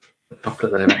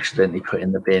chocolate that I've accidentally put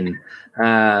in the bin.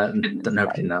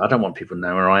 Nobody know. I don't want people to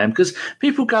know where I am, because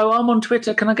people go, I'm on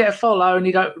Twitter, can I get a follow? And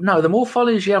you go, no, the more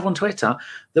followers you have on Twitter,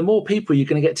 the more people you're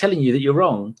going to get telling you that you're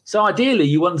wrong. So ideally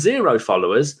you want 0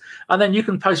 followers, and then you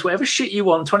can post whatever shit you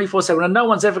want 24/7, and no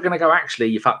one's ever going to go, actually,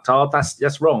 you fucked hard,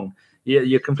 that's wrong.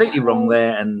 You're completely wrong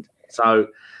there. And so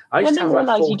I used to have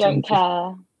realize you don't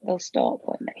care, they'll stop,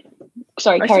 won't they?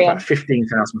 Sorry, carry on. About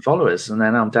 15,000 followers, and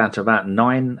then I'm down to about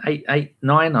 9, I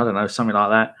don't know, something like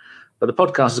that. But the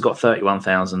podcast has got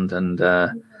 31,000, and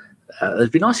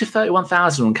it'd be nice if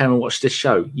 31,000 came and watched this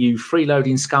show. You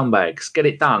freeloading scumbags, get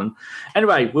it done.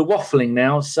 Anyway, we're waffling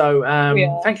now, so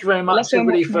thank you very much,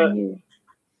 everybody, for.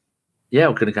 Yeah,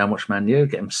 we're going to go and watch Man U,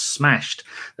 get them smashed.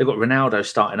 They've got Ronaldo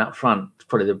starting up front. It's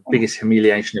probably the biggest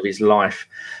humiliation of his life.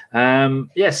 So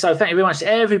thank you very much to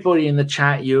everybody in the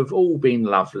chat. You have all been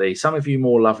lovely. Some of you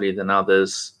more lovely than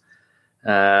others.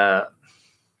 Don't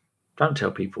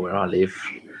tell people where I live,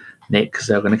 Nick, because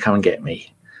they're going to come and get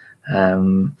me.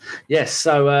 Thank you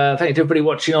to everybody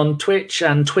watching on Twitch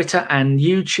and Twitter and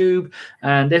YouTube,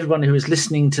 and everyone who is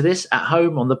listening to this at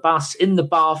home, on the bus, in the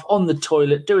bath, on the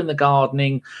toilet, doing the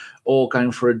gardening, or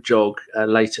going for a jog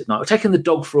late at night, or taking the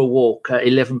dog for a walk at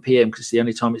 11 p.m. because it's the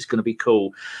only time it's going to be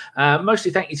cool. Mostly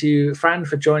thank you to Fran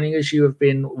for joining us. You have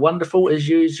been wonderful as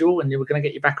usual, and we're going to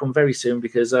get you back on very soon,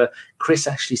 because Chris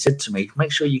actually said to me,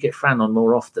 make sure you get Fran on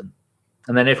more often.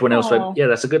 And then everyone else went, yeah,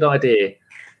 that's a good idea.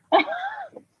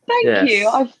 Thank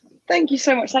you. Thank you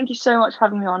so much. Thank you so much for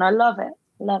having me on. I love it.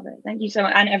 Love it. Thank you so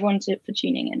much. And everyone for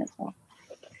tuning in as well.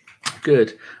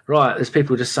 Good. Right. There's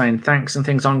people just saying thanks and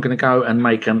things. I'm going to go and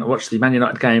watch the Man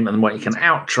United game and make an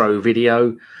outro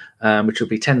video. which will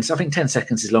be 10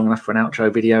 seconds is long enough for an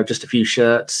outro video, just a few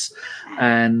shirts.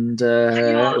 And have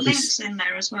your links in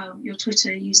there as well, your Twitter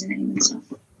username and stuff.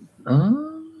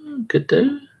 Oh, could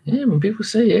do. Yeah, when people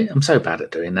see it. I'm so bad at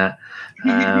doing that.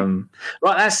 Right,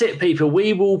 that's it, people.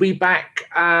 We will be back,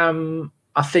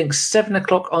 I think, 7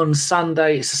 o'clock on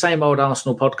Sunday. It's the same old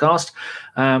Arsenal podcast.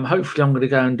 Hopefully I'm going to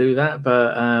go and do that,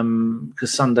 but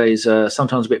because Sundays are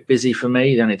sometimes a bit busy for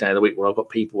me, the only day of the week where I've got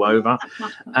people over.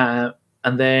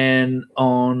 And then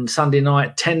on Sunday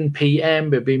night, 10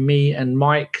 p.m., it'll be me and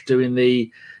Mike doing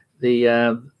the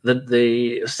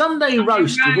Sunday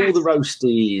roast with all the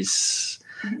roasties.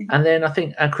 And then I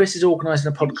think Chris is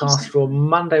organising a podcast for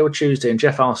Monday or Tuesday, and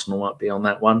Jeff Arsenal might be on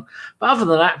that one. But other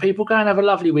than that, people, go and have a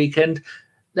lovely weekend.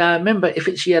 Remember, if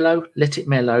it's yellow, let it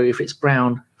mellow. If it's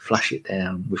brown, flush it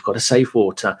down. We've got to save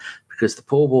water because the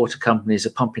poor water companies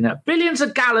are pumping out billions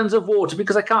of gallons of water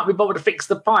because they can't be bothered to fix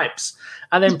the pipes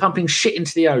and then pumping shit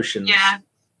into the oceans. Yeah,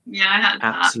 I had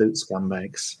Absolute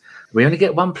scumbags. We only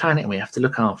get one planet and we have to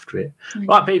look after it.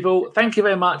 Right, people, thank you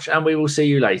very much, and we will see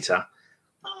you later.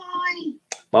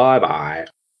 Bye-bye.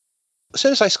 As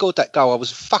soon as I scored that goal, I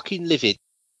was fucking livid.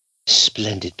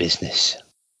 Splendid business.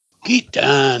 Get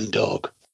down, dog.